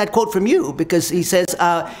 I got that quote from you, because he says,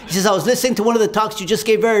 I was listening to one of the talks you just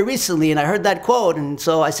gave very recently, and I heard that quote. And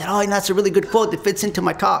so I said, oh, that's a really good quote that fits into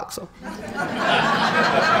my talk. So.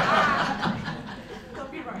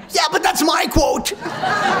 Yeah, but that's my quote.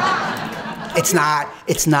 It's not.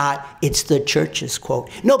 It's the church's quote.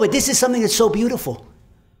 No, but this is something that's so beautiful.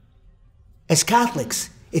 As Catholics,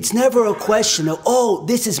 it's never a question of, oh,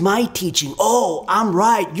 this is my teaching. Oh, I'm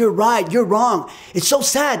right, you're wrong. It's so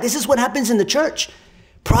sad. This is what happens in the church.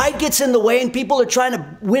 Pride gets in the way, and people are trying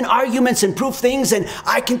to win arguments and prove things, and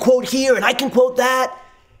I can quote here and I can quote that,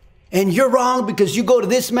 and you're wrong because you go to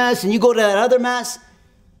this mass and you go to that other mass.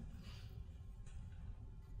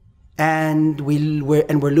 And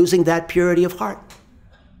we're losing that purity of heart.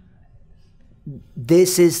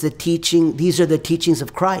 This is the teaching, these are the teachings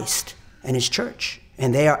of Christ and his church.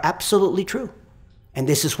 And they are absolutely true. And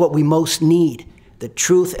this is what we most need, the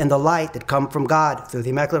truth and the light that come from God through the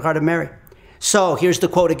Immaculate Heart of Mary. So here's the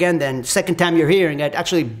quote again then. Second time you're hearing it.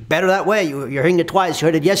 Actually, better that way. You're hearing it twice. You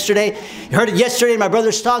heard it yesterday. You heard it yesterday in my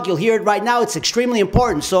brother's talk. You'll hear it right now. It's extremely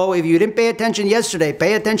important. So if you didn't pay attention yesterday,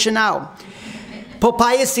 pay attention now. Pope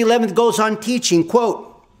Pius XI goes on teaching,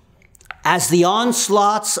 quote, as the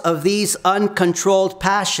onslaughts of these uncontrolled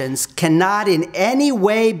passions cannot in any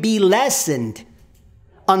way be lessened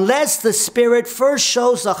unless the Spirit first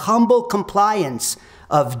shows a humble compliance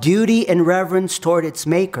of duty and reverence toward its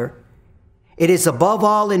Maker, it is above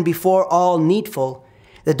all and before all needful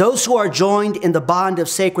that those who are joined in the bond of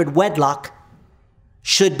sacred wedlock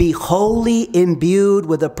should be wholly imbued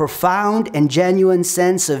with a profound and genuine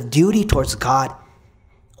sense of duty towards God,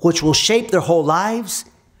 which will shape their whole lives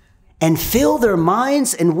and fill their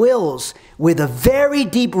minds and wills with a very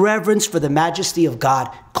deep reverence for the majesty of God.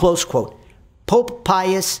 Close quote. Pope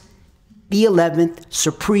Pius XI,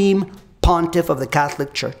 Supreme Pontiff of the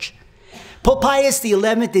Catholic Church. Pope Pius XI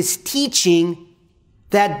is teaching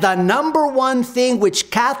that the number one thing which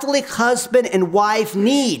Catholic husband and wife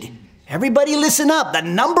need, everybody listen up, the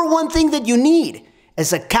number one thing that you need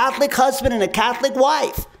as a Catholic husband and a Catholic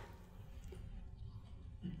wife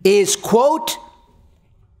is, quote,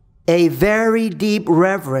 a very deep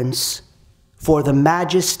reverence for the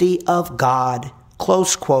majesty of God,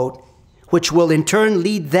 close quote, which will in turn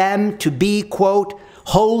lead them to be, quote,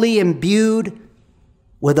 wholly imbued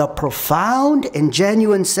with a profound and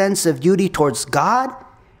genuine sense of duty towards God,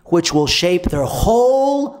 which will shape their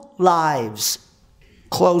whole lives,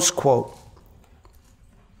 close quote.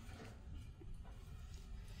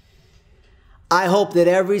 I hope that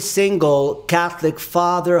every single Catholic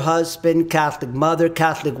father, husband, Catholic mother,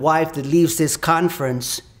 Catholic wife that leaves this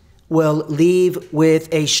conference will leave with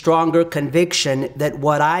a stronger conviction that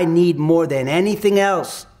what I need more than anything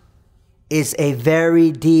else is a very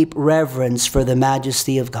deep reverence for the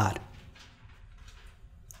majesty of God.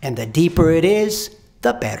 And the deeper it is,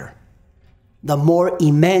 the better. the more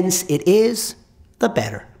immense it is, the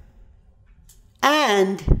better.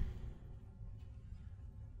 And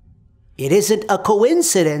it isn't a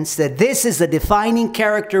coincidence that this is the defining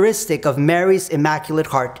characteristic of Mary's Immaculate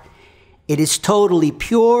Heart. It is totally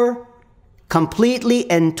pure, completely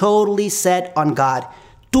and totally set on God.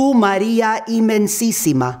 Tu Maria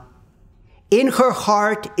immensissima. In her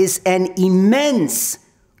heart is an immense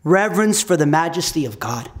reverence for the majesty of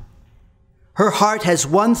God. Her heart has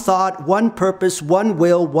one thought, one purpose, one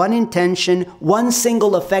will, one intention, one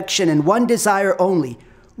single affection, and one desire only: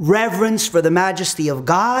 reverence for the majesty of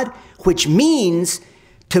God, which means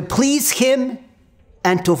to please Him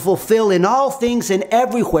and to fulfill in all things and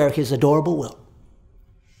everywhere His adorable will.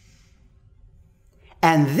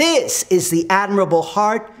 And this is the admirable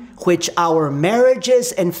heart which our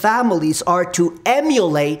marriages and families are to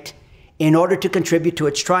emulate in order to contribute to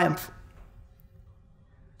its triumph.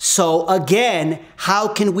 So again, how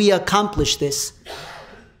can we accomplish this?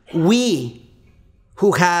 We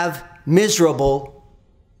who have miserable,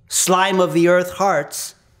 slime of the earth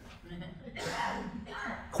hearts,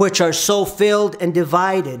 which are so filled and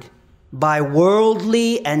divided by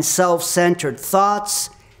worldly and self-centered thoughts,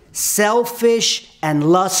 selfish and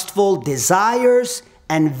lustful desires,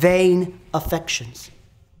 and vain affections.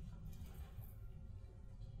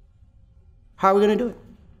 How are we going to do it?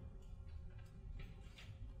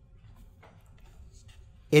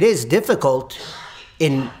 It is difficult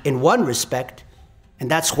in one respect,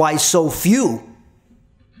 and that's why so few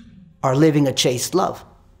are living a chaste love,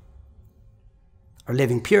 are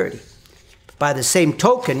living purity. By the same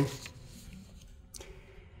token,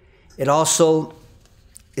 it also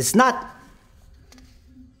is not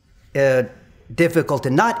difficult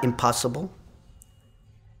and not impossible.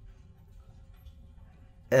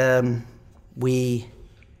 We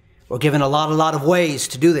were given a lot of ways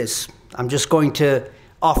to do this. I'm just going to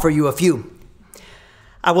offer you a few.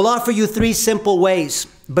 I will offer you 3 simple ways.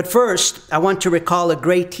 But first, I want to recall a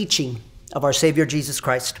great teaching of our Savior Jesus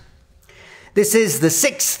Christ. This is the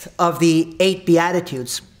 6th of the 8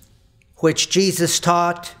 Beatitudes, which Jesus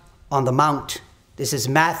taught on the Mount. This is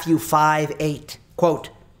Matthew 5:8.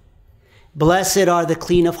 Quote, "Blessed are the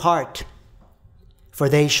clean of heart, for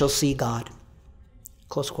they shall see God."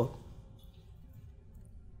 Close quote.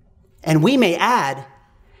 And we may add,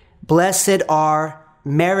 blessed are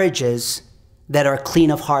marriages that are clean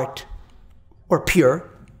of heart or pure,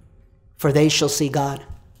 for they shall see God.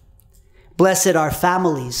 Blessed are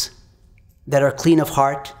families that are clean of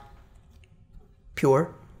heart,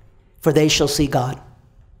 pure, for they shall see God.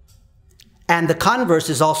 And the converse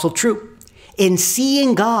is also true. In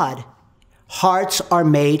seeing God, hearts are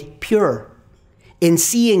made pure. In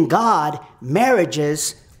seeing God,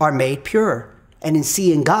 marriages are made pure. And in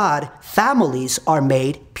seeing God, families are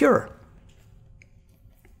made pure.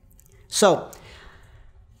 So,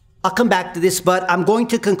 I'll come back to this, but I'm going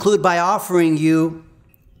to conclude by offering you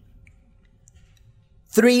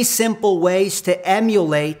 3 simple ways to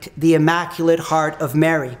emulate the Immaculate Heart of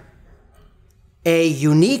Mary. A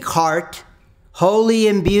unique heart, wholly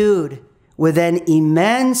imbued with an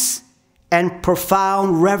immense and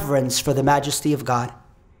profound reverence for the majesty of God.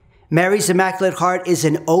 Mary's Immaculate Heart is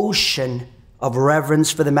an ocean of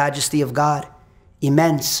reverence for the majesty of God.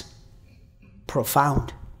 Immense,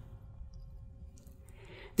 profound.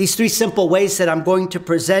 These 3 simple ways that I'm going to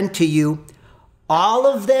present to you, all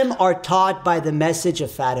of them are taught by the Message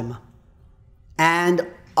of Fatima. And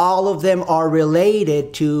all of them are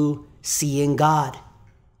related to seeing God.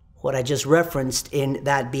 What I just referenced in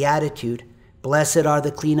that beatitude. Blessed are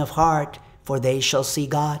the clean of heart, for they shall see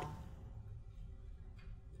God.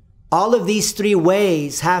 All of these 3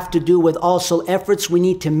 ways have to do with also efforts we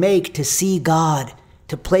need to make to see God,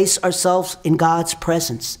 to place ourselves in God's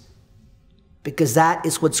presence, because that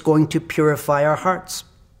is what's going to purify our hearts.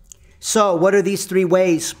 So, what are these 3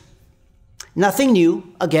 ways? Nothing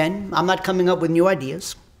new. Again, I'm not coming up with new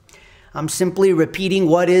ideas. I'm simply repeating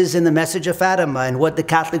what is in the Message of Fatima and what the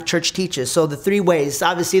Catholic Church teaches. So the 3 ways,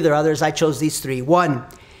 obviously there are others, I chose these 3. 1,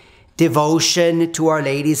 devotion to Our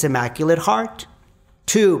Lady's Immaculate Heart.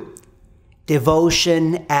 2,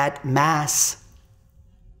 devotion at Mass.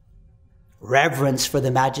 Reverence for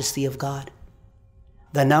the majesty of God.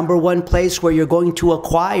 The number 1 place where you're going to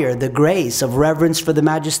acquire the grace of reverence for the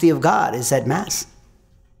majesty of God is at Mass.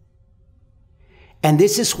 And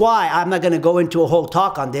this is why I'm not going to go into a whole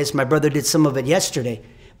talk on this. My brother did some of it yesterday.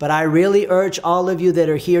 But I really urge all of you that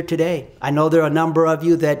are here today. I know there are a number of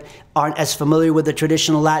you that aren't as familiar with the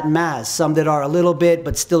traditional Latin Mass. Some that are a little bit,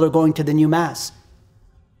 but still are going to the new Mass.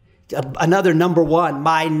 Another number 1,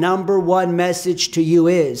 my number 1 message to you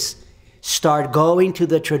is, start going to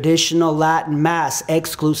the traditional Latin Mass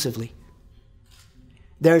exclusively.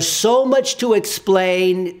 There's so much to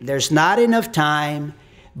explain. There's not enough time.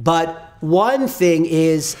 But one thing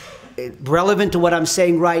is relevant to what I'm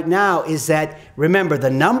saying right now is that, remember,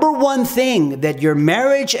 the number one thing that your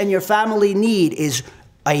marriage and your family need is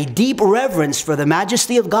a deep reverence for the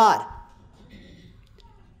majesty of God.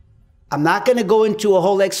 I'm not going to go into a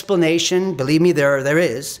whole explanation. Believe me, there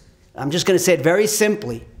is. I'm just going to say it very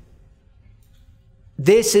simply.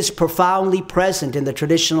 This is profoundly present in the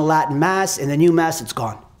traditional Latin Mass. In the new Mass, it's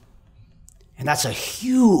gone. And that's a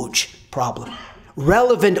huge problem.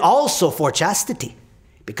 Relevant also for chastity.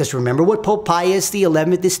 Because remember what Pope Pius XI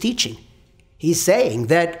is teaching. He's saying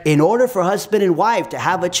that in order for husband and wife to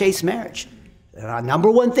have a chaste marriage, the number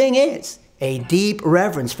one thing is a deep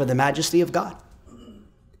reverence for the majesty of God.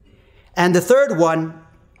 And the third one,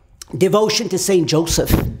 devotion to Saint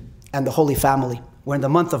Joseph and the Holy Family. We're in the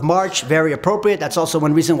month of March, very appropriate. That's also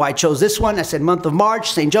one reason why I chose this one. I said month of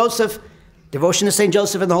March, Saint Joseph, devotion to Saint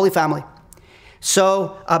Joseph and the Holy Family.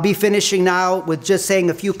 So I'll be finishing now with just saying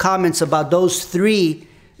a few comments about those three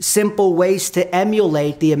simple ways to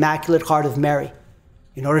emulate the Immaculate Heart of Mary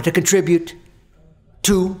in order to contribute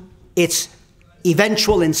to its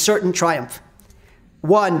eventual and certain triumph.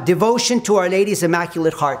 One, devotion to Our Lady's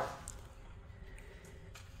Immaculate Heart.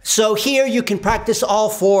 So here you can practice all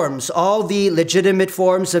forms, all the legitimate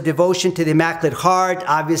forms of devotion to the Immaculate Heart,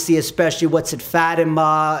 obviously especially what's at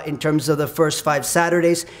Fatima in terms of the first 5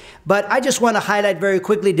 Saturdays. But I just want to highlight very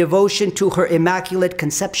quickly devotion to her Immaculate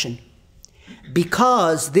Conception,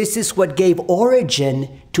 because this is what gave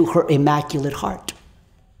origin to her Immaculate Heart.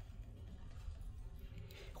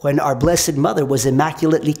 When our Blessed Mother was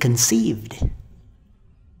immaculately conceived,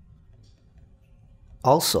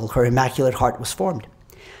 also her Immaculate Heart was formed.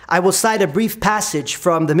 I will cite a brief passage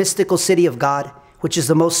from The Mystical City of God, which is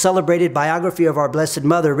the most celebrated biography of our Blessed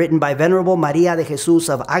Mother, written by Venerable Maria de Jesus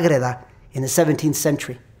of Ágreda in the 17th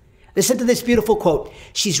century. Listen to this beautiful quote.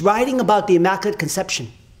 She's writing about the Immaculate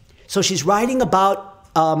Conception. So she's writing about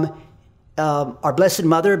our Blessed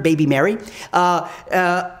Mother, baby Mary,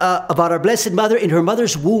 about our Blessed Mother in her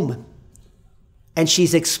mother's womb. And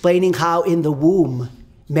she's explaining how in the womb,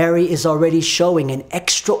 Mary is already showing an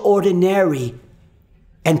extraordinary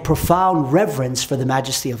and profound reverence for the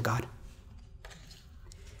majesty of God.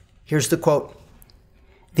 Here's the quote.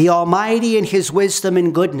 The Almighty in His wisdom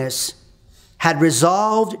and goodness had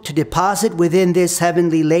resolved to deposit within this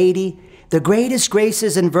heavenly lady the greatest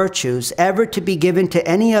graces and virtues ever to be given to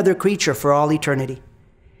any other creature for all eternity.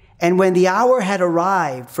 And when the hour had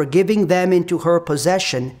arrived for giving them into her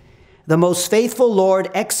possession, the most faithful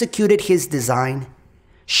Lord executed His design,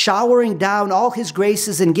 showering down all His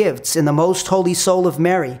graces and gifts in the most holy soul of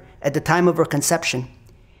Mary at the time of her conception,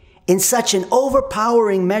 in such an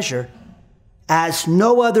overpowering measure as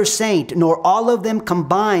no other saint, nor all of them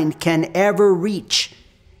combined, can ever reach,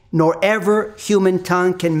 nor ever human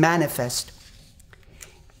tongue can manifest.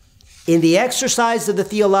 In the exercise of the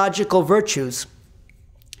theological virtues,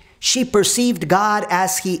 she perceived God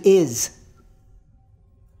as He is,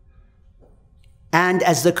 and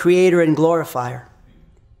as the Creator and Glorifier.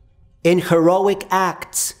 In heroic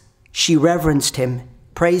acts, she reverenced Him,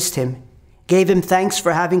 praised Him, gave Him thanks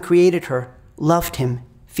for having created her, loved Him,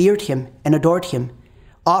 feared Him, and adored Him,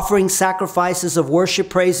 offering sacrifices of worship,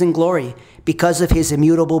 praise, and glory because of His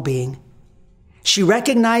immutable being. She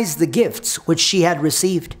recognized the gifts which she had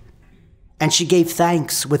received, and she gave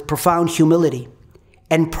thanks with profound humility,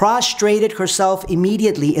 and prostrated herself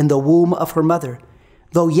immediately in the womb of her mother,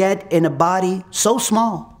 though yet in a body so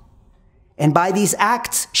small. And by these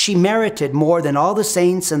acts, she merited more than all the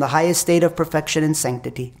saints in the highest state of perfection and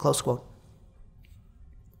sanctity. Close quote.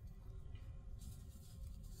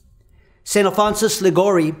 St. Alphonsus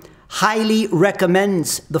Liguori highly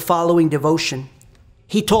recommends the following devotion.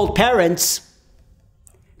 He told parents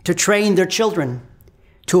to train their children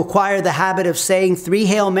to acquire the habit of saying 3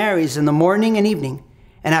 Hail Marys in the morning and evening.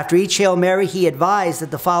 And after each Hail Mary, he advised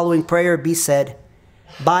that the following prayer be said: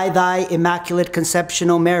 By Thy Immaculate Conception,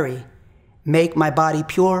 O Mary, make my body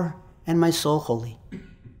pure and my soul holy.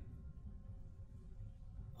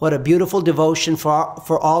 What a beautiful devotion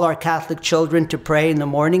for all our Catholic children to pray in the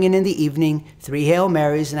morning and in the evening, 3 Hail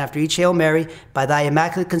Marys, and after each Hail Mary, by Thy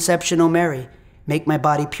Immaculate Conception, O Mary, make my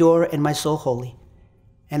body pure and my soul holy.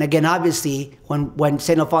 And again, obviously, when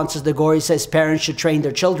St. Alphonsus Liguori says parents should train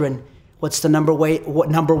their children, what's the number one?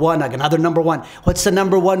 What's the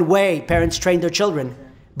number one way parents train their children?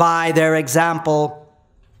 By their example.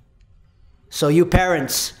 So you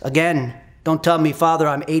parents, again, don't tell me, Father,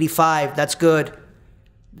 I'm 85, that's good.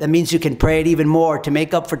 That means you can pray it even more to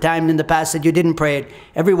make up for time in the past that you didn't pray it.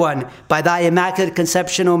 Everyone, by Thy Immaculate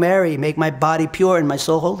Conception, O Mary, make my body pure and my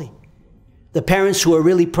soul holy. the parents who are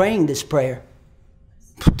really praying this prayer.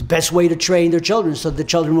 The best way to train their children so the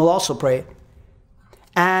children will also pray it.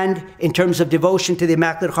 And in terms of devotion to the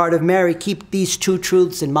Immaculate Heart of Mary, keep these two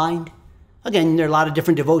truths in mind. Again, there are a lot of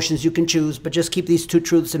different devotions you can choose, but just keep these two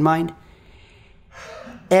truths in mind.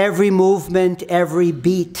 Every movement, every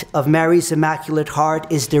beat of Mary's Immaculate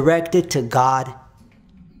Heart is directed to God.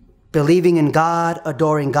 Believing in God,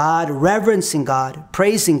 adoring God, reverencing God,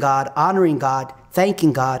 praising God, honoring God,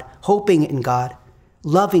 thanking God, hoping in God,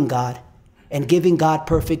 loving God, and giving God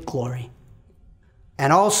perfect glory.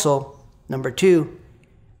 And also, number 2,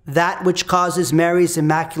 that which causes Mary's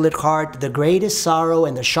Immaculate Heart the greatest sorrow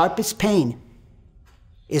and the sharpest pain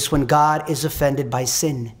is when God is offended by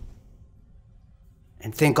sin.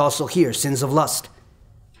 And think also here, sins of lust.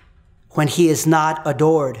 When he is not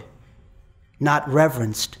adored, not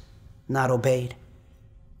reverenced, not obeyed.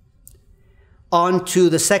 On to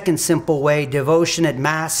the second simple way, devotion at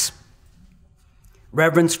Mass,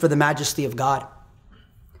 reverence for the majesty of God.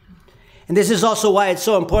 And this is also why it's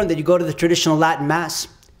so important that you go to the traditional Latin Mass,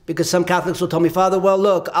 because some Catholics will tell me, Father, well,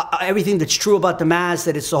 look, everything that's true about the Mass,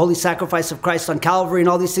 that it's the holy sacrifice of Christ on Calvary and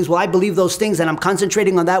all these things, well, I believe those things and I'm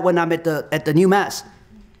concentrating on that when I'm at the new Mass.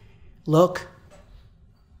 Look,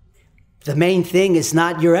 the main thing is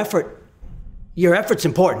not your effort. Your effort's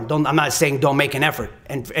important. I'm not saying don't make an effort.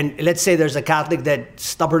 And let's say there's a Catholic that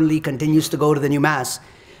stubbornly continues to go to the new Mass.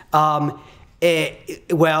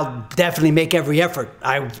 Well, definitely make every effort.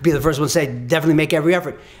 I would be the first one to say, definitely make every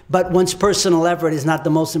effort. But one's personal effort is not the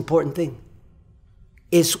most important thing.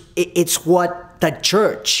 It's what the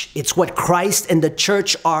church, it's what Christ and the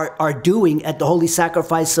church are doing at the holy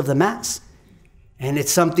sacrifice of the Mass. And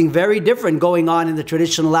it's something very different going on in the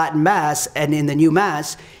traditional Latin Mass and in the new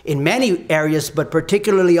Mass in many areas, but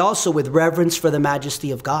particularly also with reverence for the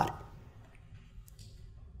majesty of God.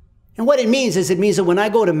 And what it means is, it means that when I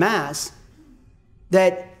go to Mass,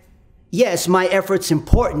 that yes, my effort's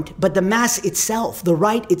important, but the Mass itself, the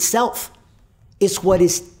rite itself, is what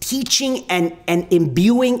is teaching and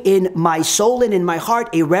imbuing in my soul and in my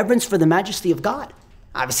heart a reverence for the majesty of God.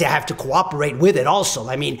 Obviously, I have to cooperate with it also.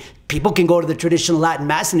 I mean, people can go to the traditional Latin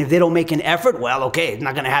Mass, and if they don't make an effort, well, okay, it's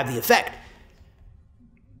not going to have the effect.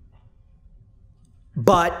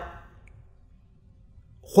 But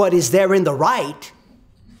what is there in the rite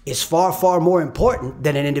is far, far more important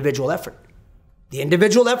than an individual effort. The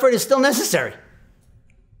individual effort is still necessary.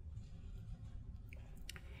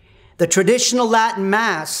 The traditional Latin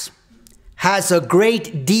Mass has a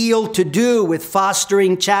great deal to do with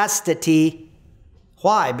fostering chastity.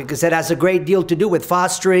 Why? Because it has a great deal to do with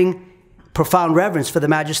fostering profound reverence for the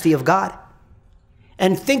majesty of God.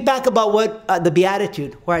 And think back about what the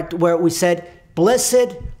Beatitude, where we said,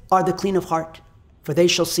 blessed are the clean of heart, for they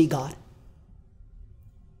shall see God.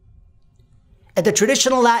 At the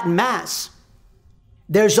traditional Latin Mass,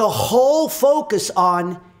 there's a whole focus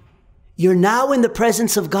on, you're now in the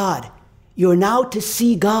presence of God. You're now to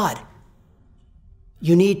see God.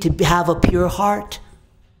 You need to have a pure heart.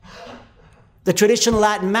 The traditional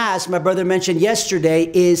Latin Mass, my brother mentioned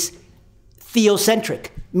yesterday, is theocentric,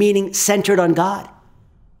 meaning centered on God.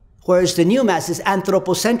 Whereas the new Mass is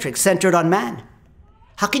anthropocentric, centered on man.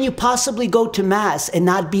 How can you possibly go to Mass and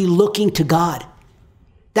not be looking to God?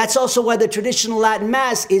 That's also why the traditional Latin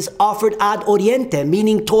Mass is offered ad orientem,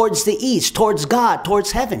 meaning towards the east, towards God,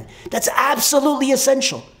 towards heaven. That's absolutely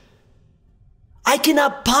essential. I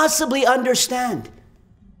cannot possibly understand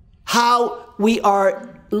how we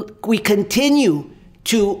continue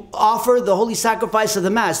to offer the holy sacrifice of the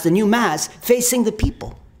Mass, the new Mass, facing the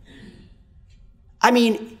people. I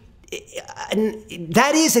mean,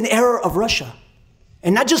 that is an error of Russia.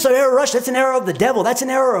 And not just an error of Russia, that's an error of the devil. That's an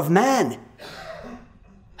error of man.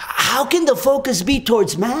 How can the focus be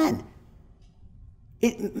towards man?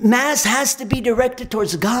 Mass has to be directed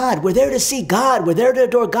towards God. We're there to see God. We're there to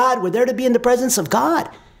adore God. We're there to be in the presence of God.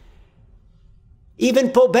 Even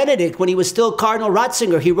Pope Benedict, when he was still Cardinal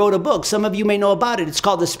Ratzinger, he wrote a book. Some of you may know about it. It's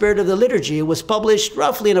called The Spirit of the Liturgy. It was published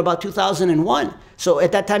roughly in about 2001. So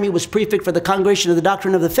at that time, he was prefect for the Congregation of the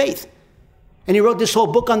Doctrine of the Faith. And he wrote this whole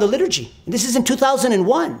book on the liturgy. And this is in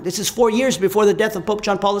 2001. This is 4 years before the death of Pope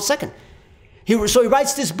John Paul II. So he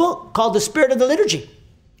writes this book called The Spirit of the Liturgy.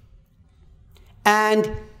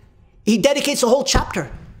 And he dedicates a whole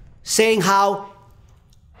chapter saying how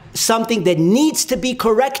something that needs to be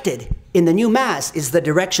corrected in the new Mass is the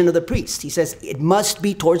direction of the priest. He says it must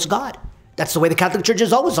be towards God. That's the way the Catholic Church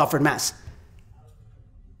has always offered Mass.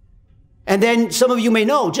 And then some of you may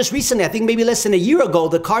know, just recently, I think maybe less than a year ago,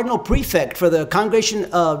 the Cardinal Prefect for the Congregation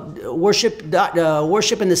of Worship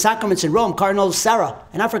and the Sacraments in Rome, Cardinal Sarah,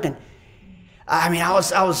 an African, I mean, I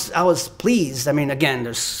was pleased. I mean, again,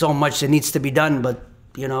 there's so much that needs to be done, but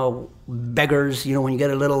you know, beggars, you know, when you get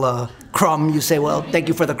a little crumb, you say, well, thank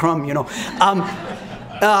you for the crumb, you know.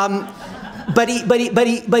 But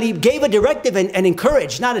he gave a directive and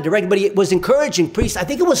encouraged, not a directive, but he was encouraging priests. I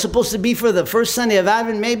think it was supposed to be for the first Sunday of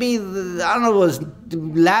Advent, maybe, I don't know, it was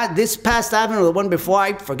this past Advent or the one before,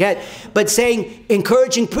 I forget. But saying,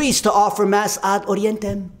 encouraging priests to offer Mass ad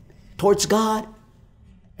orientem, towards God.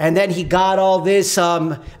 And then he got all this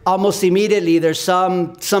almost immediately. There's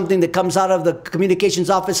something that comes out of the communications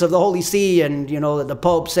office of the Holy See, and you know, the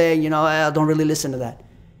Pope saying, you know, I don't really listen to that. I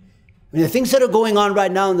mean, the things that are going on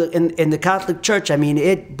right now in the Catholic Church, I mean,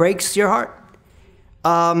 it breaks your heart.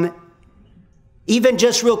 Even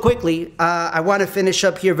just real quickly, I want to finish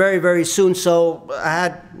up here very, very soon. So I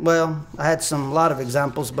had a lot of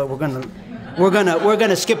examples, but we're gonna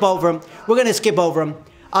skip over them. We're gonna skip over them.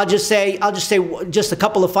 I'll just say a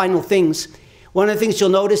couple of final things. One of the things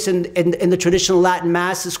you'll notice in the traditional Latin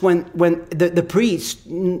Mass is when the priest,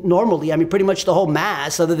 normally, I mean, pretty much the whole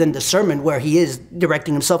Mass, other than the sermon where he is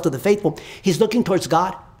directing himself to the faithful, he's looking towards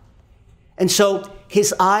God. And so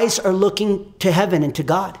his eyes are looking to heaven and to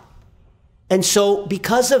God. And so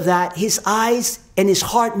because of that, his eyes and his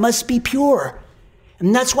heart must be pure.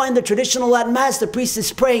 And that's why in the traditional Latin Mass, the priest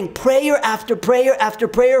is praying prayer after prayer after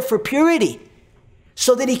prayer for purity,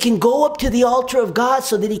 so that he can go up to the altar of God,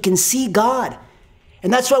 so that he can see God.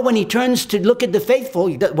 And that's why when he turns to look at the faithful,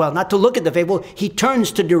 well, not to look at the faithful, he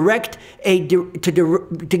turns to give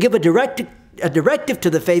a directive to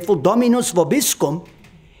the faithful, Dominus vobiscum.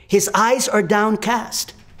 His eyes are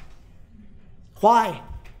downcast. Why?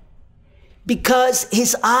 Because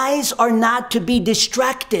his eyes are not to be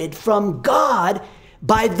distracted from God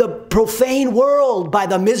by the profane world, by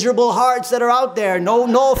the miserable hearts that are out there.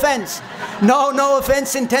 No offense. No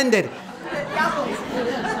offense intended.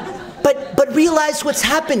 But realize what's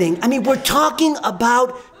happening. I mean, we're talking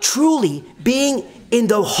about truly being in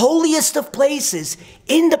the holiest of places,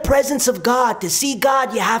 in the presence of God. To see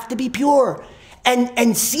God, you have to be pure.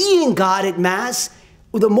 And seeing God at Mass,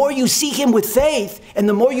 the more you see him with faith, and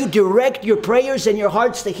the more you direct your prayers and your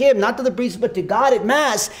hearts to him, not to the priest, but to God at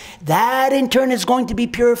Mass, that in turn is going to be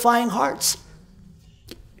purifying hearts.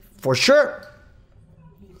 For sure.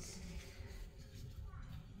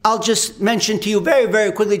 I'll just mention to you very,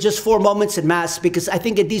 very quickly, just 4 moments at Mass, because I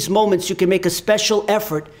think at these moments you can make a special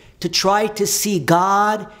effort to try to see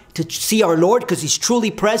God, to see our Lord, because he's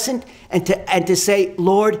truly present, and to say,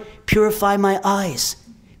 Lord, purify my eyes,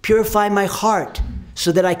 purify my heart, so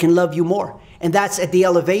that I can love you more. And that's at the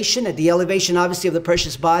elevation obviously of the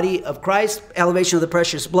precious body of Christ, elevation of the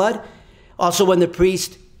precious blood. Also when the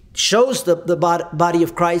priest shows the body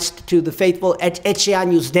of Christ to the faithful at Ecce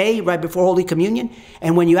Agnus Dei, right before Holy Communion,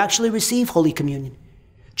 and when you actually receive Holy Communion.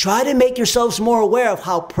 Try to make yourselves more aware of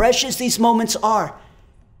how precious these moments are,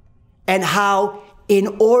 and how in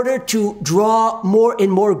order to draw more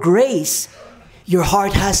and more grace, your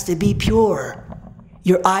heart has to be pure.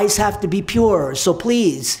 Your eyes have to be pure. So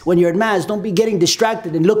please, when you're at Mass, don't be getting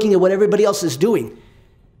distracted and looking at what everybody else is doing.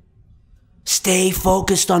 Stay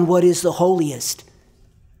focused on what is the holiest.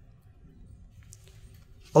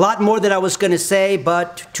 A lot more that I was going to say,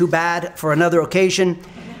 but too bad for another occasion.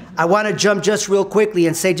 I want to jump just real quickly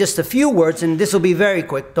and say just a few words, and this will be very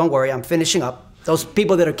quick. Don't worry, I'm finishing up. Those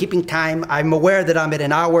people that are keeping time, I'm aware that I'm at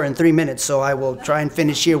 1 hour and 3 minutes, so I will try and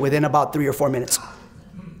finish here within about 3 or 4 minutes.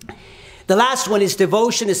 The last one is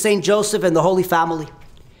devotion to St. Joseph and the Holy Family.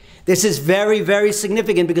 This is very, very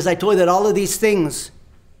significant because I told you that all of these things...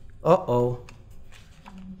 I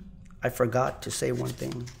forgot to say one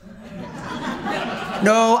thing.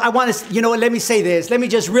 No, I want to... You know what, let me say this. Let me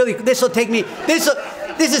just really... This will take me... This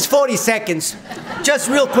is 40 seconds. Just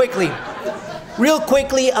real quickly. Real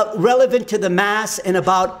quickly, relevant to the Mass and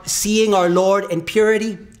about seeing our Lord in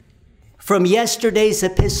purity. From yesterday's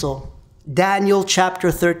epistle... Daniel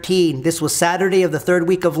chapter 13. This was Saturday of the 3rd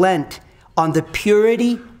week of Lent, on the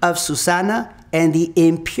purity of Susanna and the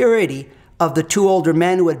impurity of the 2 older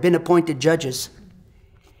men who had been appointed judges.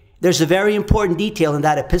 There's a very important detail in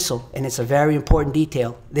that epistle, and it's a very important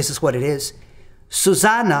detail. This is what it is.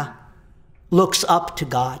 Susanna looks up to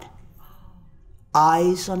God,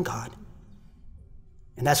 eyes on God,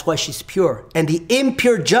 and that's why she's pure. And the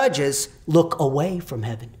impure judges look away from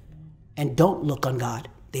heaven and don't look on God.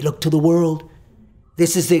 They look to the world.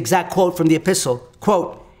 This is the exact quote from the epistle.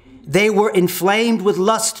 Quote, they were inflamed with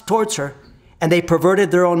lust towards her, and they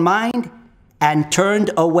perverted their own mind and turned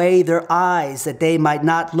away their eyes that they might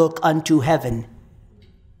not look unto heaven.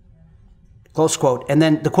 Close quote. And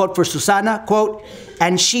then the quote for Susanna, quote,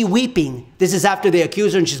 and she weeping. This is after they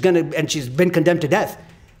accuse her and she's been condemned to death.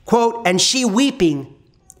 Quote, and she weeping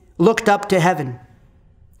looked up to heaven,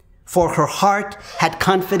 for her heart had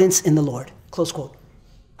confidence in the Lord. Close quote.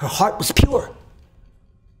 Her heart was pure.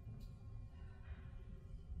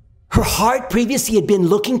 Her heart previously had been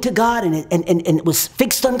looking to God and it was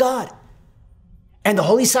fixed on God. And the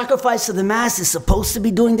holy sacrifice of the Mass is supposed to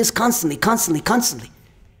be doing this constantly, constantly, constantly.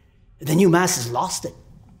 The new Mass has lost it.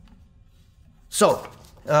 So,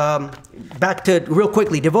 back to real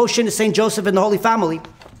quickly, devotion to St. Joseph and the Holy Family.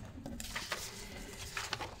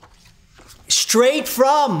 Straight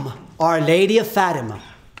from Our Lady of Fatima.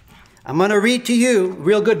 I'm going to read to you a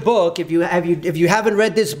real good book. If you haven't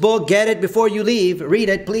read this book, get it before you leave. Read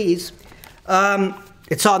it, please.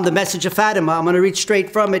 It's on the Message of Fatima. I'm going to read straight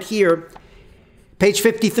from it here. Page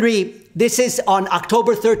 53. This is on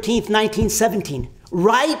October 13th, 1917.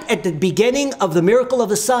 Right at the beginning of the miracle of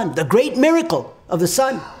the sun, the great miracle of the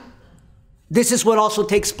sun. This is what also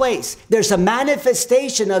takes place. There's a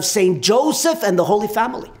manifestation of St. Joseph and the Holy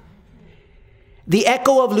Family. The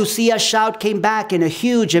echo of Lucia's shout came back in a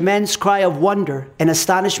huge, immense cry of wonder and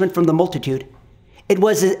astonishment from the multitude. It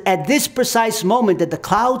was at this precise moment that the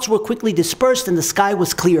clouds were quickly dispersed and the sky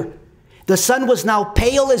was clear. The sun was now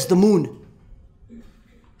pale as the moon.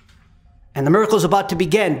 And the miracle is about to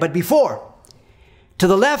begin. But before, to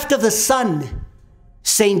the left of the sun,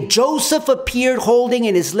 St. Joseph appeared holding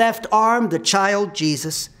in his left arm the child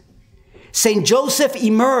Jesus. St. Joseph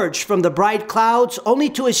emerged from the bright clouds only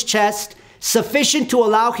to his chest, sufficient to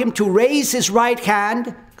allow him to raise his right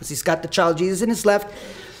hand, because he's got the child Jesus in his left,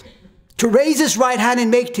 to raise his right hand and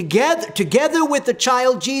make together with the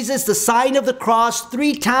child Jesus the sign of the cross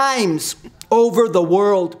 3 times over the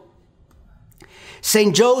world.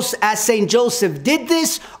 As St. Joseph did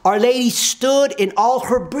this, Our Lady stood in all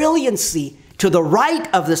her brilliancy to the right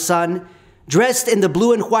of the sun, dressed in the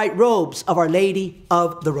blue and white robes of Our Lady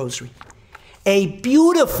of the Rosary. A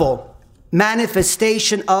beautiful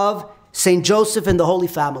manifestation of St. Joseph and the Holy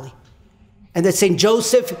Family. And that St.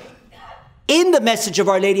 Joseph, in the Message of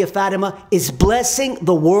Our Lady of Fatima, is blessing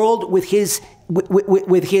the world with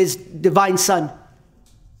his divine Son.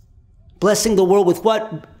 Blessing the world with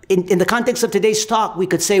what? In the context of today's talk, we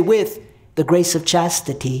could say with the grace of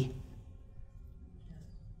chastity.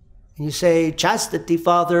 And you say, chastity,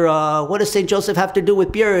 Father, what does St. Joseph have to do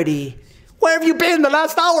with purity? Where have you been the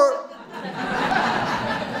last hour?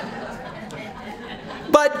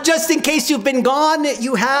 But just in case you've been gone,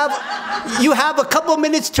 you have a couple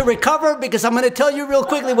minutes to recover, because I'm going to tell you real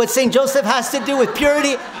quickly what St. Joseph has to do with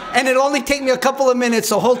purity, and it'll only take me a couple of minutes,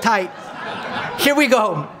 so hold tight. Here we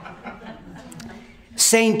go.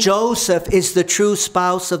 St. Joseph is the true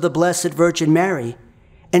spouse of the Blessed Virgin Mary,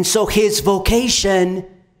 and so his vocation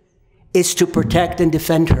is to protect and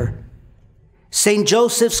defend her. St.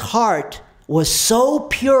 Joseph's heart was so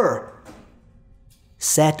pure,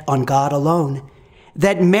 set on God alone,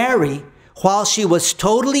 that Mary, while she was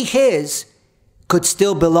totally his, could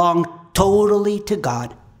still belong totally to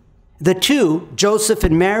God. The two, Joseph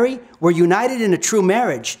and Mary, were united in a true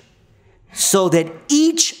marriage, so that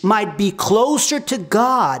each might be closer to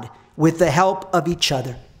God with the help of each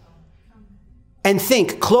other. And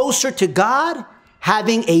think, closer to God,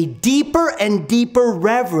 having a deeper and deeper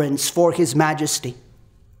reverence for his majesty.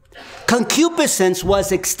 Concupiscence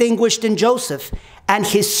was extinguished in Joseph, and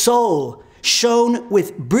his soul shone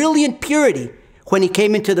with brilliant purity when he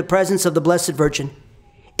came into the presence of the Blessed Virgin.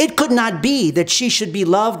 It could not be that she should be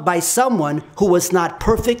loved by someone who was not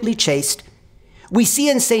perfectly chaste. We see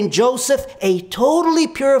in St. Joseph a totally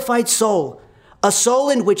purified soul, a soul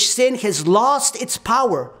in which sin has lost its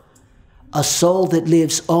power, a soul that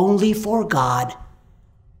lives only for God.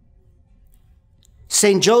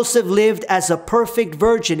 St. Joseph lived as a perfect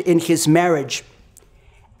virgin in his marriage,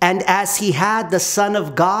 and as he had the Son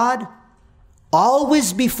of God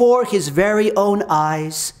always before his very own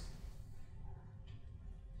eyes.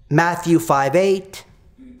 Matthew 5:8,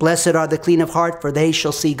 blessed are the clean of heart, for they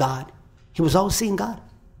shall see God. He was always seeing God.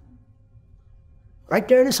 Right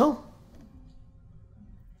there in his home.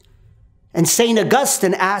 And St.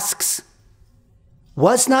 Augustine asks,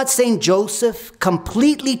 was not St. Joseph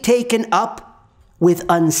completely taken up with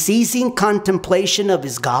unceasing contemplation of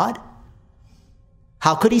his God?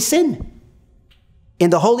 How could he sin?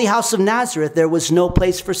 In the holy house of Nazareth, there was no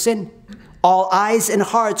place for sin. All eyes and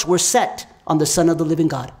hearts were set on the Son of the living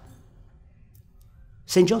God.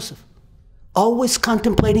 St. Joseph, always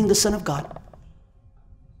contemplating the Son of God.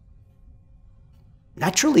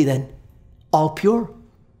 Naturally then, all pure,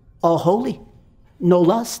 all holy, no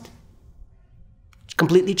lust,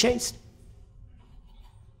 completely chaste.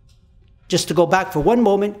 Just to go back for one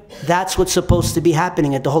moment, that's what's supposed to be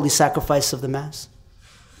happening at the holy sacrifice of the Mass.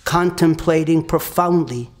 contemplating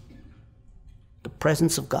profoundly the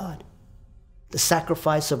presence of God, the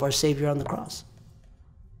sacrifice of our Savior on the cross.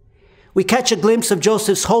 We catch a glimpse of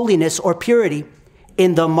Joseph's holiness or purity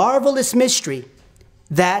in the marvelous mystery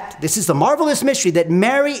this is the marvelous mystery that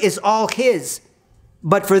Mary is all his,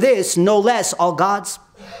 but for this, no less, all God's.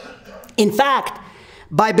 In fact,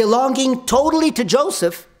 by belonging totally to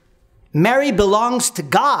Joseph, Mary belongs to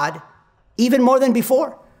God even more than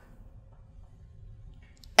before.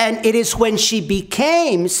 And it is when she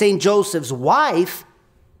became St. Joseph's wife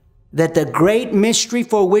that the great mystery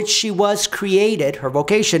for which she was created, her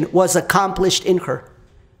vocation, was accomplished in her.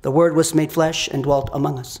 The Word was made flesh and dwelt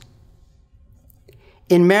among us.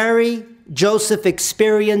 In Mary, Joseph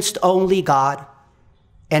experienced only God,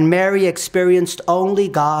 and Mary experienced only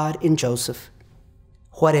God in Joseph.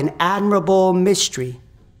 What an admirable mystery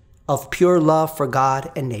of pure love for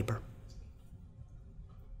God and neighbor.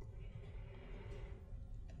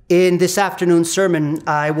 In this afternoon's sermon,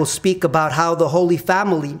 I will speak about how the Holy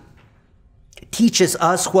Family teaches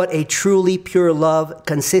us what a truly pure love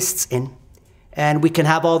consists in. And we can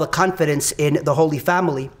have all the confidence in the Holy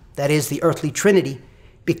Family, that is the earthly Trinity,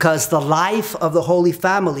 because the life of the Holy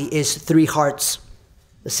Family is three hearts: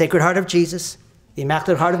 the Sacred Heart of Jesus, the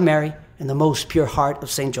Immaculate Heart of Mary, and the most pure heart of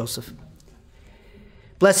St. Joseph.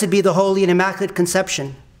 Blessed be the holy and immaculate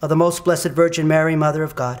conception of the most blessed Virgin Mary, Mother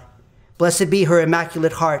of God. Blessed be her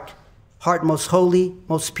immaculate heart, heart most holy,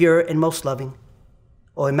 most pure, and most loving.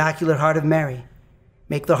 O Immaculate Heart of Mary,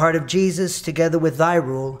 make the heart of Jesus, together with thy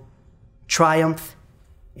rule, triumph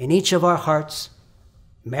in each of our hearts,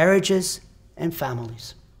 marriages, and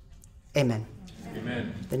families. Amen.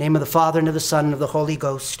 Amen. In the name of the Father, and of the Son, and of the Holy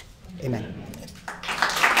Ghost. Amen.